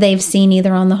they've seen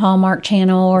either on the Hallmark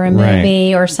Channel or a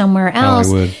movie or somewhere else.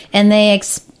 Hollywood. And they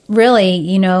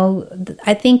really,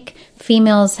 I think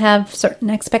females have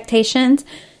certain expectations.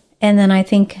 And then I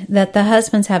think that the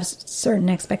husbands have certain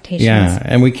expectations. Yeah,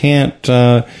 and we can't,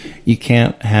 you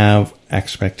can't have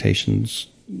expectations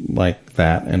like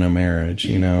that in a marriage,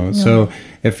 No. So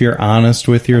if you're honest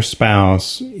with your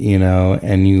spouse,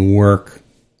 and you work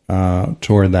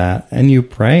toward that and you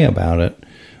pray about it,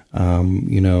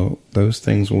 those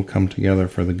things will come together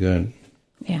for the good.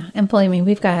 Yeah, and believe me,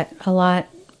 we've got a lot.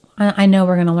 I know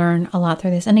we're going to learn a lot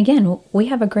through this. And again, we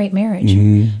have a great marriage.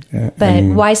 Mm-hmm. But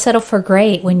why settle for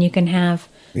great when you can have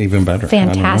even better,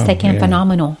 fantastic and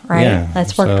phenomenal, right? Yeah.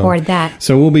 Let's work toward that.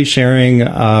 So we'll be sharing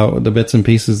the bits and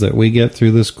pieces that we get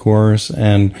through this course.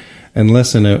 And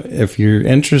listen, if you're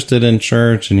interested in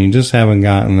church and you just haven't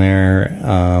gotten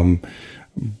there,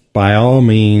 by all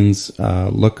means,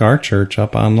 look our church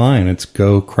up online. It's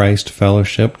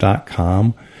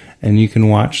gochristfellowship.com. And you can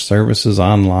watch services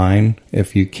online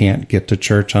if you can't get to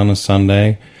church on a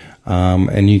Sunday.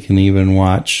 And you can even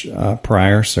watch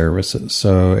prior services.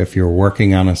 So if you're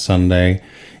working on a Sunday,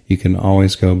 you can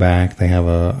always go back. They have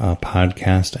a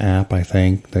podcast app, I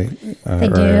think. They do.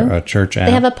 Or a church app.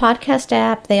 They have a podcast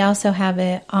app. They also have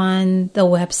it on the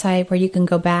website where you can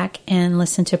go back and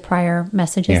listen to prior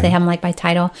messages. Yeah. They have them like by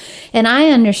title. And I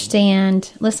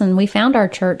understand, listen, we found our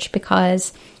church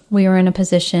because we were in a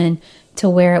position to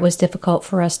where it was difficult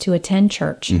for us to attend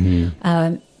church.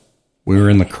 Mm-hmm. We were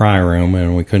in the cry room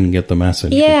and we couldn't get the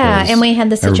message. Yeah, and we had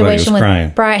the situation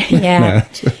with Brian. Yeah,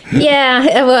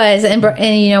 yeah, it was,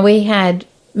 and we had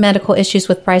medical issues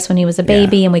with Bryce when he was a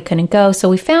baby, and we couldn't go. So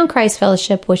we found Christ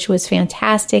Fellowship, which was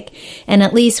fantastic, and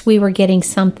at least we were getting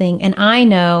something. And I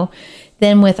know,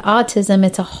 then with autism,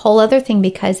 it's a whole other thing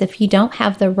because if you don't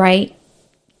have the right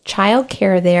child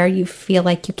care there, you feel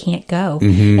like you can't go.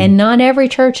 Mm-hmm. And not every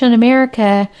church in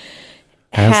America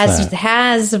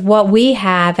has what we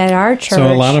have at our church.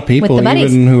 So a lot of people,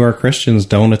 even who are Christians,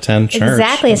 don't attend church.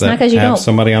 Exactly. It's not because you don't have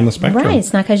somebody on the spectrum. Right.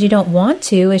 It's not because you don't want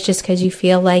to. It's just because you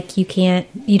feel like you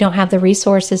don't have the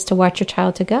resources to watch your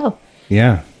child to go.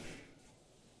 Yeah.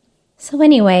 So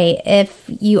anyway, if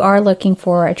you are looking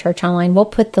for a church online, we'll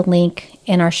put the link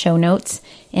in our show notes.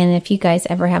 And if you guys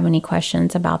ever have any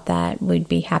questions about that, we'd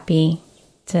be happy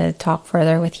to talk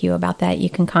further with you about that. You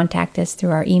can contact us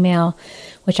through our email,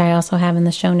 which I also have in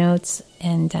the show notes,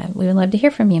 and we would love to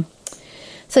hear from you.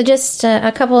 So just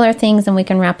a couple other things, and we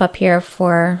can wrap up here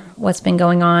for what's been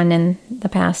going on in the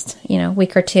past,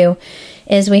 week or two,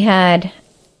 is we had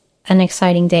an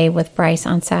exciting day with Bryce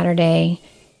on Saturday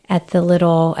at the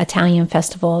little Italian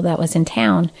festival that was in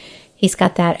town. He's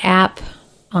got that app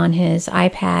on his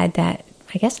iPad that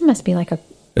I guess it must be like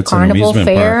it's carnival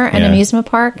fair, an amusement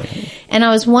park. And I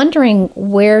was wondering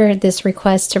where this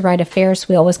request to ride a Ferris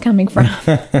wheel was coming from.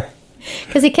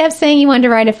 Because he kept saying he wanted to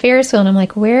ride a Ferris wheel. And I'm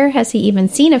like, where has he even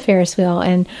seen a Ferris wheel?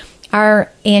 And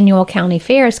our annual county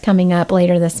fair is coming up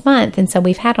later this month. And so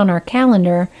we've had on our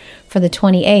calendar for the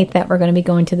 28th that we're going to be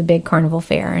going to the big carnival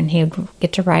fair. And he would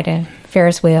get to ride a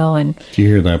Ferris wheel. And do you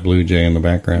hear that blue jay in the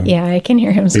background? Yeah, I can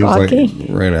hear him squawking. He was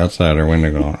like right outside our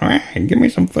window going, all right, give me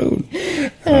some food.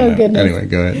 Oh, goodness. Anyway,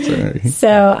 go ahead.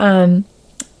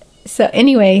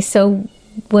 Sorry. So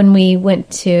when we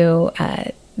went to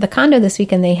the condo this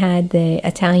weekend, they had the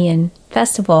Italian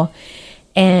festival.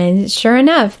 And sure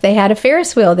enough, they had a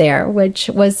Ferris wheel there, which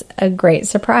was a great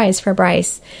surprise for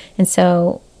Bryce. And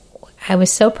so I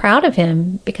was so proud of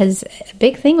him because a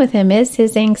big thing with him is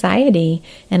his anxiety.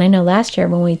 And I know last year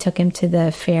when we took him to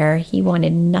the fair, he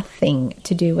wanted nothing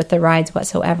to do with the rides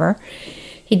whatsoever.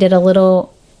 He did a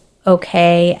little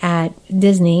okay at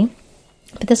Disney,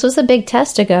 but this was a big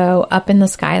test to go up in the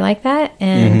sky like that.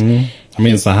 And mm-hmm. I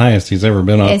mean, it's the highest he's ever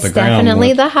been off the ground. It's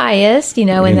definitely the highest, in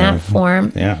that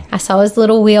form. Yeah. I saw his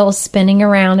little wheels spinning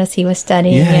around as he was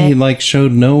studying it. He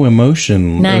showed no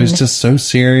emotion. None. It was just so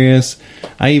serious.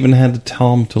 I even had to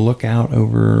tell him to look out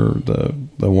over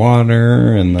the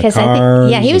water and the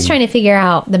cars. He was trying to figure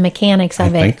out the mechanics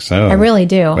of it. I think so. I really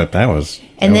do. But that was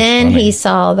then funny. He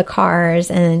saw the cars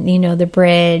and, the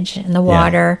bridge and the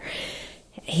water.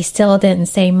 he still didn't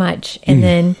say much. And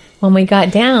then when we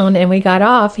got down and we got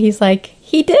off, he's like,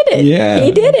 he did it. Yeah.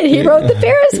 He did it. He rode the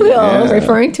Ferris wheel,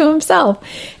 referring to himself.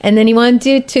 And then he wanted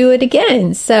to do it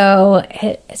again. So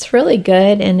it's really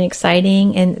good and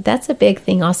exciting. And that's a big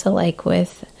thing also, like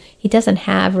with, he doesn't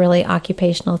have really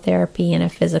occupational therapy in a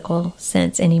physical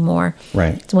sense anymore.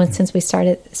 Right. Since we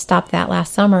stopped that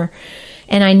last summer.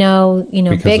 And I know,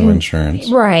 because big of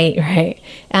insurance. Right.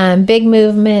 Big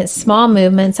movements, small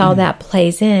movements, all that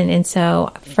plays in. And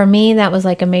so for me, that was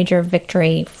like a major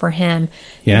victory for him.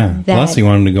 Yeah. Plus he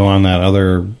wanted to go on that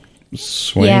other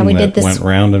swing that went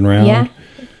round and round. Yeah.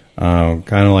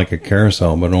 Kind of like a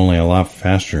carousel, but only a lot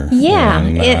faster. Yeah.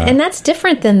 And that's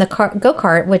different than the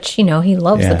go-kart, which, he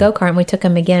loves the go-kart. And we took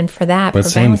him again for that. But for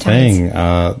same Valentine's.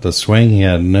 thing. The swing, he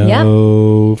had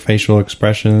no facial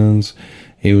expressions.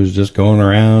 He was just going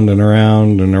around and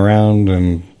around and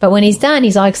around. But when he's done,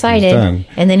 he's all excited.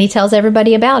 And then he tells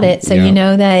everybody about it. So you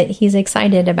know that he's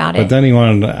excited about it. But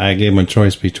then I gave him a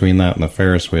choice between that and the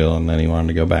Ferris wheel. And then he wanted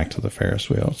to go back to the Ferris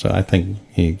wheel. So I think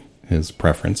his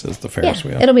preference is the Ferris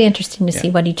wheel. It'll be interesting to see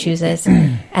what he chooses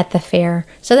at the fair.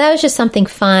 So that was just something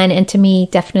fun. And to me,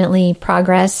 definitely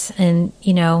progress. And,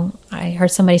 I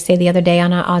heard somebody say the other day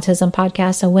on an autism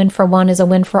podcast, a win for one is a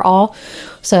win for all.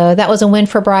 So that was a win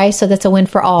for Bryce. So that's a win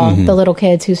for all the little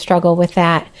kids who struggle with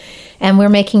that. And we're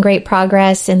making great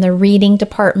progress in the reading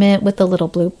department with the Little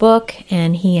Blue Book.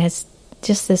 And he has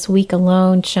just this week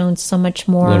alone shown so much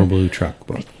more. Little Blue Truck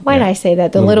book. Why did I say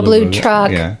that? The Little Blue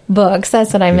Truck books.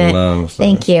 That's what I meant.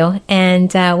 Thank you.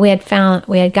 And we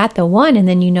had got the one, and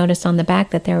then you noticed on the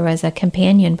back that there was a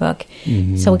companion book.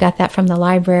 Mm-hmm. So we got that from the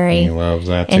library. He loves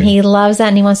that too. And he loves that,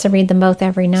 and he wants to read them both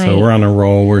every night. So we're on a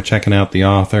roll. We're checking out the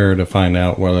author to find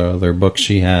out what other books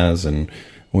she has, and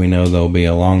we know they'll be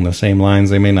along the same lines.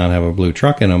 They may not have a blue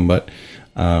truck in them, but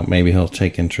maybe he'll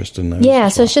take interest in those. Yeah,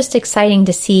 so it's just exciting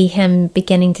to see him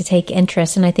beginning to take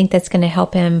interest, and I think that's going to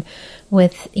help him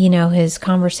with, his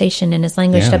conversation and his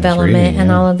language development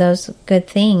and all of those good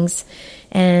things.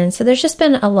 And so there's just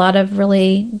been a lot of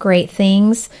really great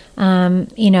things.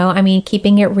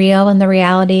 Keeping it real, and the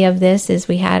reality of this is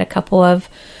we had a couple of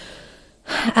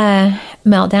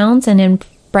meltdowns, and in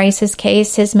Bryce's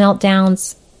case, his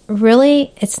meltdowns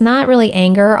really, it's not really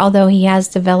anger, although he has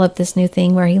developed this new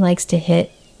thing where he likes to hit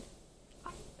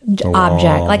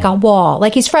object, like a wall,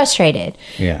 like he's frustrated.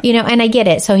 Yeah. And I get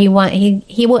it. So he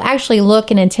will actually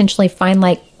look and intentionally find,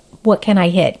 like, what can I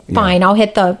hit? Fine, I'll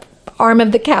hit the arm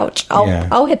of the couch.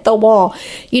 I'll hit the wall.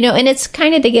 And it's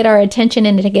kind of to get our attention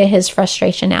and to get his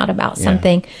frustration out about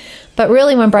something. But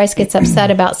really, when Bryce gets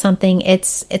upset about something,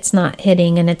 it's not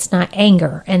hitting, and it's not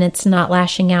anger, and it's not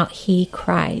lashing out. He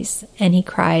cries, and he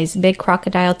cries big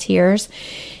crocodile tears,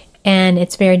 and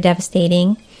it's very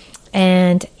devastating.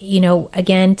 And,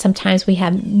 again, sometimes we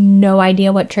have no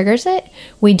idea what triggers it.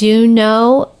 We do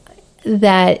know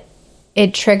that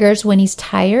it triggers when he's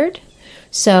tired.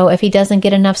 So if he doesn't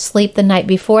get enough sleep the night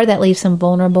before, that leaves him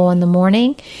vulnerable in the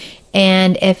morning.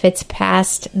 And if it's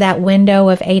past that window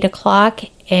of 8 o'clock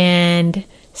and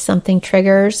something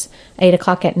triggers 8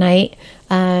 o'clock at night,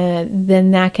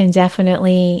 then that can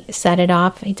definitely set it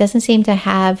off. He doesn't seem to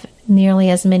have nearly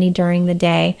as many during the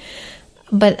day.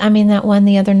 But that one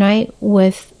the other night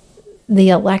with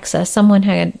the Alexa, someone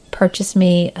had purchased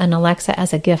me an Alexa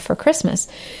as a gift for Christmas.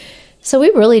 So we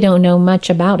really don't know much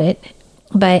about it.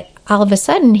 But all of a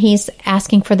sudden, he's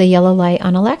asking for the yellow light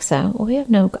on Alexa.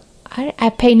 Well, I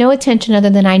pay no attention other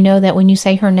than I know that when you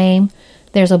say her name,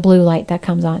 there's a blue light that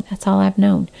comes on. That's all I've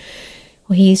known.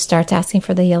 Well, he starts asking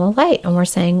for the yellow light, and we're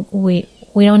saying, we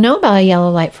don't know about a yellow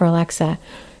light for Alexa.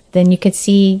 Then you could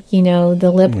see,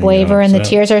 the lip waver, and the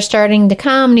tears are starting to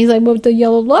come. And he's like, well, the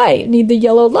yellow light. Need the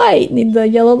yellow light. Need the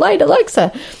yellow light,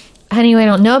 Alexa. Honey, I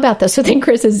don't know about this. So then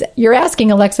Chris you're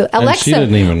asking Alexa, she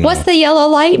didn't even know. What's the yellow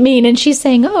light mean? And she's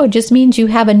saying, it just means you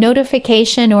have a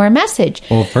notification or a message.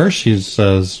 Well, first she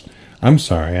says, I'm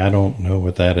sorry, I don't know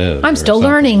what that is. I'm still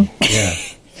learning. Yeah.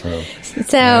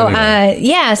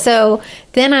 So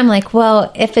then I'm like,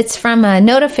 well, if it's from a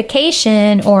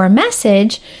notification or a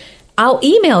message, I'll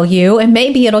email you, and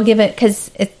maybe it'll give it, because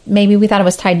maybe we thought it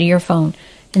was tied to your phone,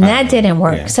 and that didn't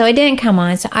work. Yeah. So it didn't come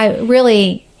on. So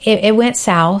it went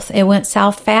south. It went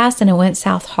south fast, and it went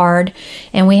south hard,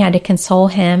 and we had to console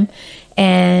him,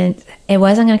 and it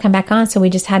wasn't going to come back on. So we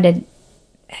just had to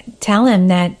tell him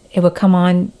that it would come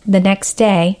on the next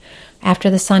day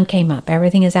after the sun came up.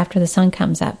 Everything is after the sun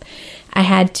comes up. I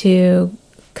had to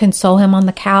console him on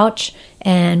the couch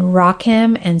and rock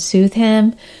him and soothe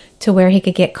him to where he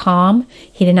could get calm.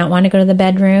 He did not want to go to the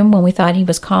bedroom. When we thought he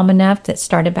was calm enough, that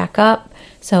started back up.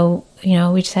 So,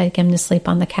 we just had to get him to sleep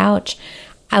on the couch.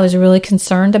 I was really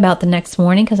concerned about the next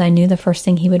morning because I knew the first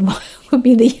thing he would want would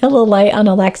be the yellow light on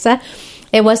Alexa.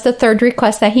 It was the third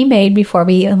request that he made before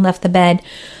we even left the bed,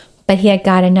 but he had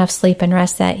got enough sleep and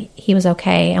rest that he was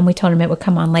okay, and we told him it would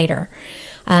come on later.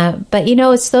 But,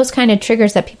 it's those kind of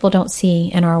triggers that people don't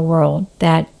see in our world,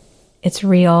 that it's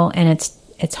real and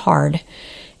it's hard.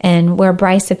 And where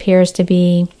Bryce appears to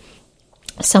be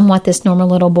somewhat this normal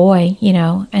little boy,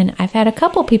 and I've had a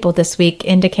couple people this week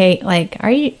indicate, like,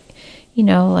 are you,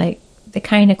 like the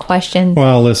kind of question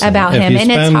about him.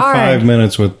 And it's hard. 5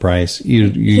 minutes with Bryce, you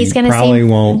probably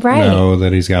won't know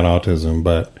that he's got autism,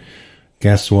 but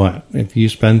guess what? If you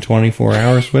spend 24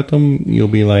 hours with him, you'll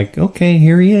be like, okay,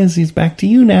 here he is. He's back to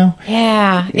you now.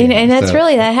 Yeah. And that's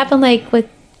that happened like with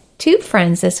 2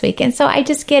 friends this week. And so I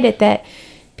just get it that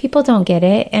people don't get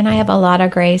it. And I have a lot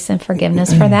of grace and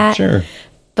forgiveness for that. Sure.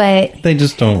 But they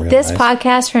just don't realize. This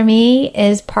podcast for me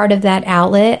is part of that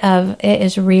outlet of it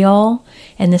is real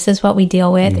and this is what we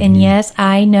deal with. Mm-hmm. And yes,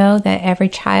 I know that every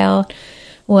child,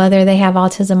 whether they have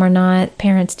autism or not,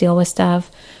 parents deal with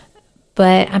stuff.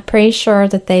 But I'm pretty sure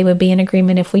that they would be in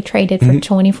agreement if we traded for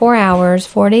 24 hours,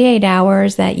 48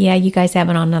 hours, that, you guys have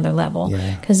it on another level.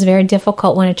 Because it's very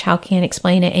difficult when a child can't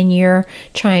explain it and you're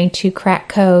trying to crack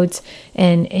codes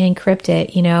and encrypt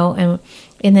it,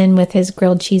 And then with his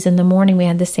grilled cheese in the morning, we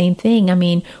had the same thing. I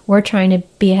mean, we're trying to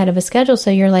be ahead of a schedule.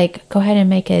 So you're like, go ahead and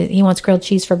make it. He wants grilled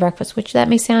cheese for breakfast, which that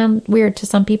may sound weird to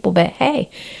some people, but hey,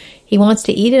 he wants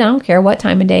to eat it. I don't care what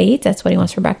time of day he eats. That's what he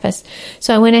wants for breakfast.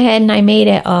 So I went ahead and I made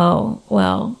it. Oh,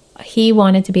 well, he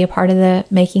wanted to be a part of the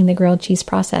making the grilled cheese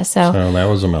process. So that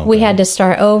was a meltdown. We had to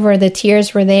start over. The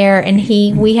tears were there, and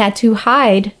we had to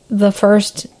hide the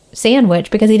first sandwich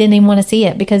because he didn't even want to see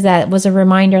it, because that was a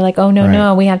reminder like, oh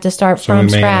no, we have to start from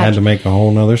scratch. Had to make a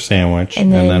whole nother sandwich,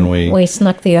 and then we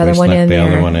snuck the other one in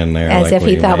there as if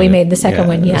he thought we made the second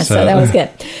one. Yeah, so that was good.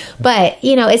 But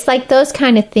it's like those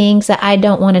kind of things that I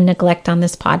don't want to neglect on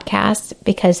this podcast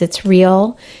because it's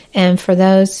real. And for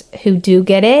those who do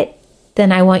get it,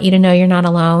 then I want you to know you're not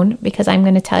alone, because I'm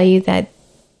going to tell you that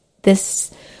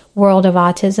this world of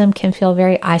autism can feel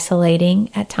very isolating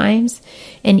at times.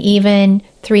 And even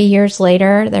 3 years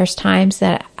later, there's times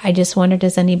that I just wonder,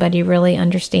 does anybody really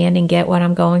understand and get what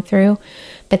I'm going through?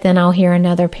 But then I'll hear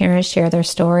another parent share their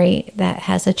story that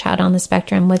has a child on the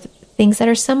spectrum with things that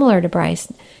are similar to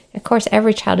Bryce. Of course,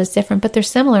 every child is different, but they're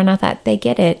similar. And I thought, they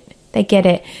get it. They get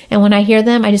it. And when I hear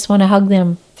them, I just want to hug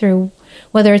them through.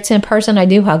 Whether it's in person, I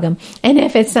do hug them. And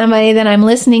if it's somebody that I'm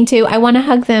listening to, I want to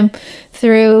hug them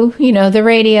through, the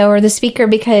radio or the speaker,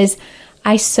 because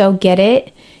I so get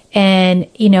it. And,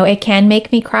 it can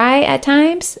make me cry at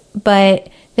times, but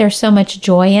there's so much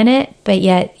joy in it. But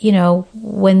yet,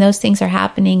 when those things are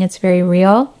happening, it's very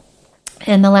real.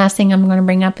 And the last thing I'm going to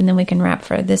bring up, and then we can wrap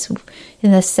for this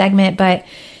in this segment. But,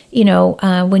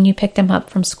 when you picked him up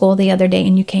from school the other day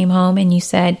and you came home and you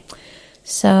said,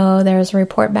 so there was a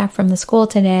report back from the school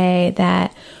today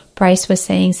that Bryce was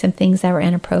saying some things that were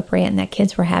inappropriate and that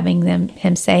kids were having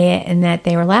him say it and that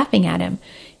they were laughing at him.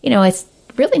 It's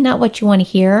really not what you want to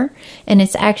hear. And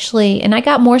it's actually, and I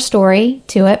got more story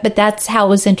to it, but that's how it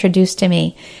was introduced to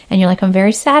me. And you're like, I'm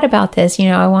very sad about this.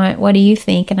 What do you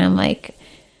think? And I'm like,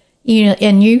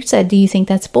 and you said, do you think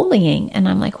that's bullying? And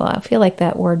I'm like, well, I feel like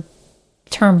that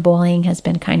term bullying has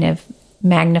been kind of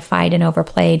magnified and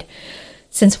overplayed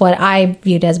since what I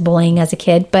viewed as bullying as a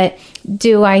kid. But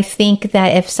do I think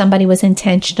that if somebody was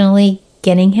intentionally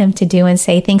getting him to do and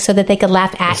say things so that they could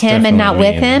laugh at him and not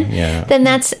with him, then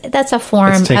that's a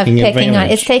form of picking on.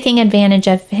 It's taking advantage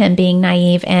of him being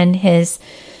naive and his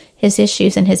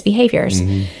issues and his behaviors.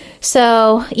 Mm-hmm.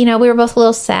 So, we were both a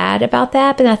little sad about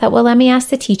that, but I thought, well, let me ask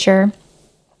the teacher,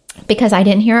 because I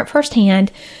didn't hear it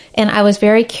firsthand. And I was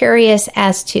very curious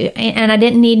as to, and I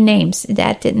didn't need names.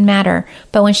 That didn't matter.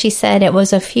 But when she said it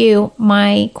was a few,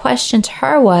 my question to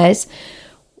her was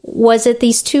it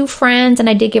these 2 friends? And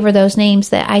I did give her those names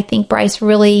that I think Bryce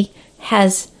really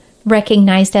has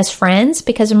recognized as friends.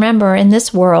 Because remember, in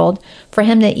this world, for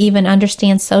him to even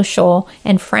understand social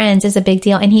and friends is a big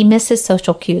deal. And he misses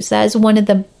social cues. That is one of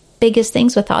the biggest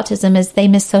things with autism, is they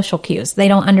miss social cues. They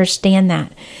don't understand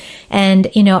that. And,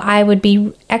 I would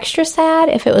be extra sad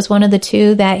if it was one of the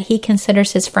 2 that he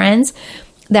considers his friends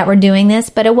that were doing this,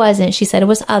 but it wasn't. She said it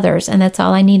was others, and that's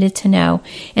all I needed to know.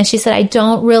 And she said, I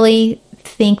don't really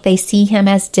think they see him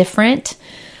as different.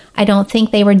 I don't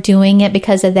think they were doing it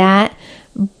because of that.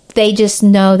 They just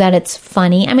know that it's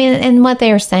funny. I mean, and what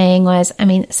they were saying was,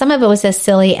 some of it was as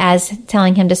silly as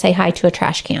telling him to say hi to a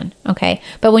trash can. Okay.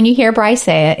 But when you hear Bryce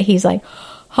say it, he's like,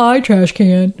 hi, trash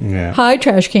can. Yeah. Hi,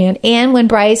 trash can. And when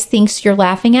Bryce thinks you're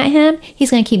laughing at him,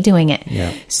 he's going to keep doing it.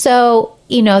 Yeah. So,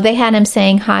 they had him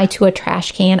saying hi to a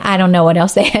trash can. I don't know what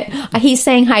else they had. He's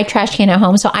saying hi, trash can at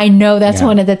home. So I know that's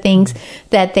one of the things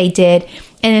that they did.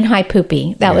 And then hi,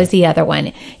 poopy. That was the other one.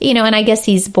 And I guess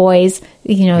these boys,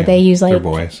 they use like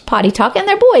potty talk, and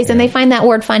they're boys, and they find that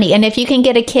word funny. And if you can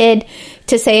get a kid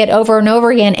to say it over and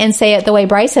over again and say it the way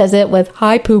Bryce says it with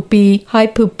hi, poopy,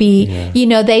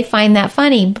 they find that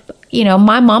funny.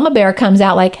 My mama bear comes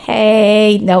out like,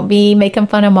 hey, don't be making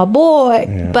fun of my boy.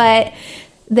 Yeah. But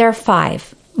they're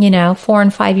 5, 4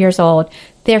 and 5 years old.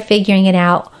 They're figuring it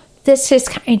out. This is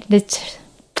kind of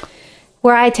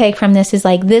where I take from this is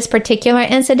like this particular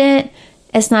incident,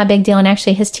 it's not a big deal. And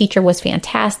actually his teacher was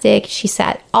fantastic. She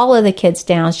sat all of the kids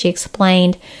down. She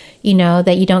explained,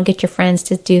 that you don't get your friends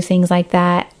to do things like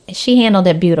that. She handled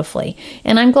it beautifully.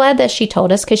 And I'm glad that she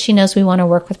told us because she knows we want to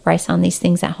work with Bryce on these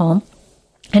things at home.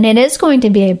 And it is going to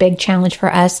be a big challenge for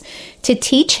us to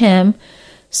teach him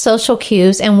social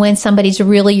cues and when somebody's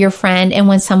really your friend and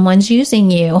when someone's using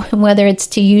you, whether it's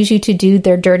to use you to do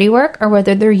their dirty work or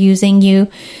whether they're using you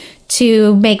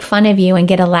to make fun of you and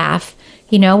get a laugh.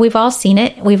 We've all seen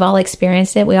it. We've all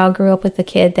experienced it. We all grew up with a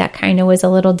kid that kind of was a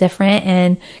little different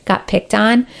and got picked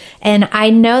on. And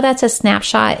I know that's a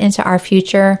snapshot into our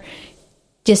future,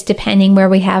 just depending where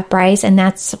we have Bryce. And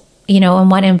that's, in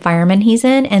what environment he's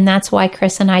in. And that's why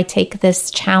Chris and I take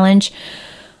this challenge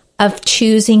of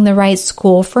choosing the right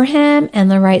school for him and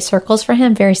the right circles for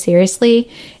him very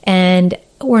seriously. And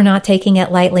we're not taking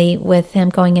it lightly with him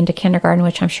going into kindergarten,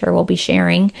 which I'm sure we'll be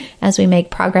sharing as we make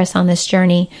progress on this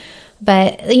journey.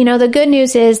 But, the good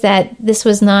news is that this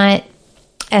was not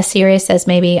as serious as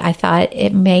maybe I thought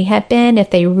it may have been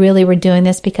if they really were doing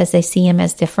this because they see him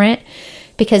as different.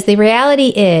 Because the reality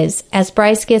is, as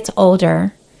Bryce gets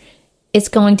older, it's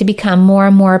going to become more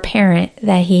and more apparent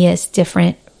that he is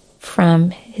different from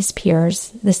his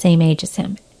peers the same age as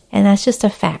him. And that's just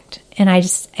a fact. And I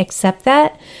just accept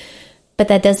that. But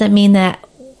that doesn't mean that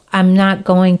I'm not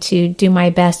going to do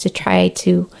my best to try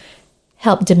to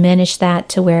help diminish that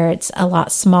to where it's a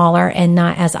lot smaller and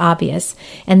not as obvious.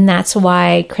 And that's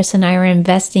why Chris and I are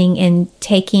investing in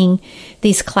taking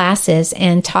these classes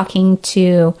and talking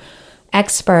to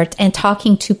experts and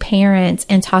talking to parents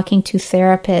and talking to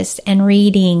therapists and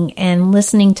reading and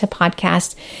listening to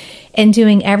podcasts and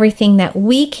doing everything that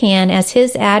we can as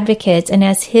his advocates and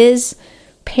as his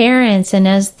parents and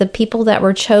as the people that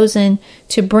were chosen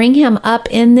to bring him up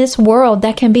in this world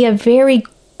that can be a very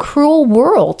cruel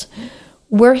world.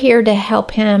 We're here to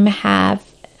help him have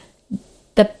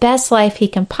the best life he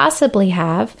can possibly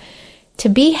have, to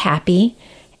be happy,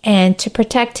 and to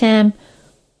protect him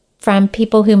from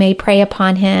people who may prey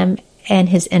upon him and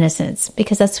his innocence,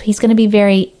 because he's going to be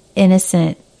very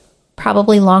innocent,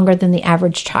 probably longer than the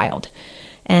average child.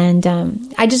 And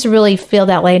I just really feel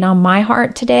that laid on my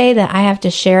heart today that I have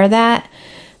to share that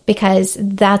because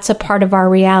that's a part of our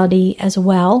reality as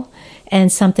well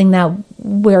and something that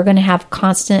we're going to have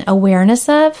constant awareness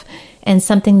of and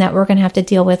something that we're going to have to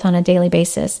deal with on a daily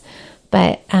basis.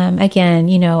 But again,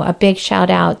 a big shout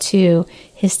out to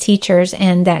his teachers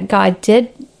and that God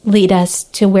did lead us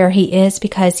to where he is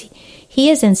because he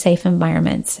is in safe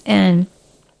environments. And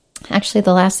actually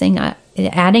the last thing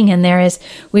adding in there is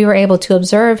we were able to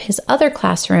observe his other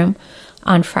classroom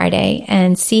on Friday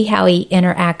and see how he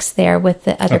interacts there with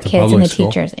the other kids and the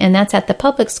teachers. And that's at the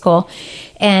public school.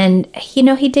 And,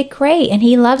 he did great and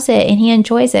he loves it and he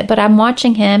enjoys it. But I'm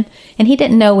watching him and he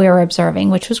didn't know we were observing,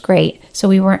 which was great. So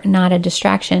we weren't not a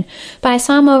distraction. But I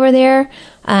saw him over there,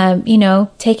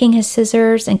 taking his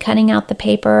scissors and cutting out the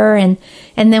paper. And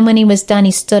then when he was done,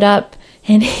 he stood up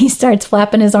and he starts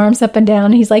flapping his arms up and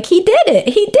down. He's like, he did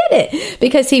it,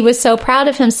 because he was so proud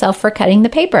of himself for cutting the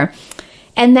paper.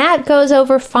 And that goes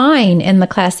over fine in the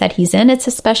class that he's in. It's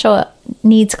a special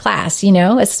needs class,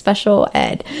 it's special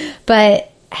ed.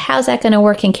 But how's that going to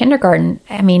work in kindergarten?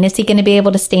 I mean, is he going to be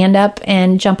able to stand up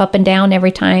and jump up and down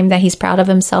every time that he's proud of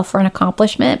himself for an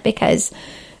accomplishment? Because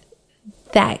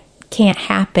that can't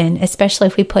happen, especially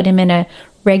if we put him in a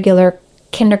regular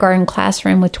kindergarten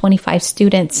classroom with 25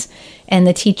 students and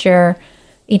the teacher,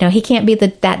 he can't be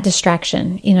that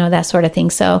distraction, that sort of thing.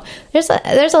 So there's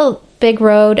a big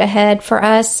road ahead for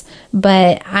us,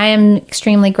 but I am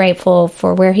extremely grateful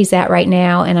for where he's at right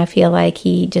now. And I feel like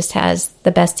he just has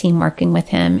the best team working with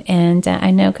him. And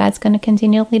I know God's going to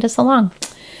continue to lead us along.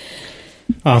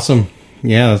 Awesome.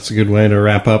 Yeah, that's a good way to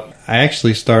wrap up. I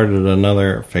actually started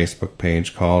another Facebook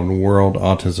page called World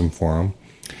Autism Forum.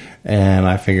 And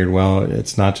I figured, well,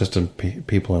 it's not just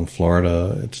people in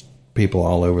Florida, it's people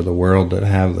all over the world that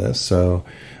have this. So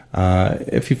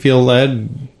if you feel led,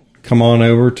 come on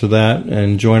over to that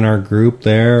and join our group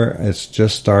there. It's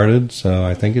just started, so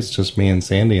I think it's just me and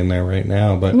Sandy in there right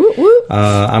now. But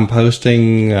I'm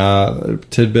posting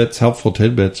helpful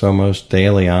tidbits almost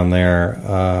daily on there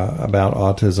about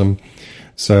autism.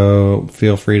 So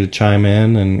feel free to chime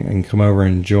in and come over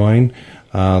and join.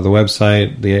 The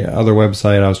other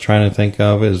website I was trying to think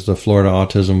of is the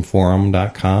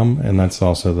FloridaAutismForum.com, and that's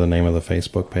also the name of the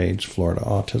Facebook page, Florida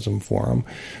Autism Forum.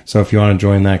 So if you want to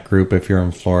join that group, if you're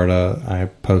in Florida, I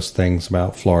post things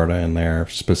about Florida in there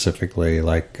specifically,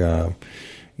 like,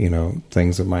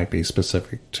 things that might be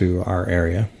specific to our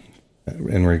area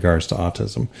in regards to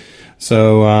autism.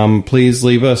 So please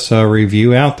leave us a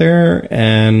review out there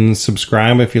and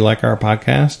subscribe if you like our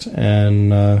podcast,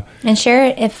 and share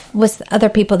it with other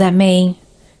people that may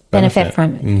benefit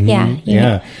from it. Mm-hmm.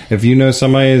 Yeah. If you know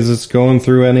somebody that's going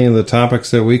through any of the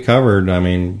topics that we covered, I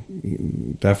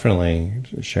mean, definitely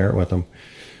share it with them.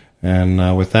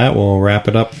 And with that, we'll wrap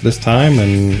it up this time,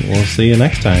 and we'll see you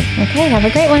next time. Okay, have a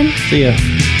great one. See ya.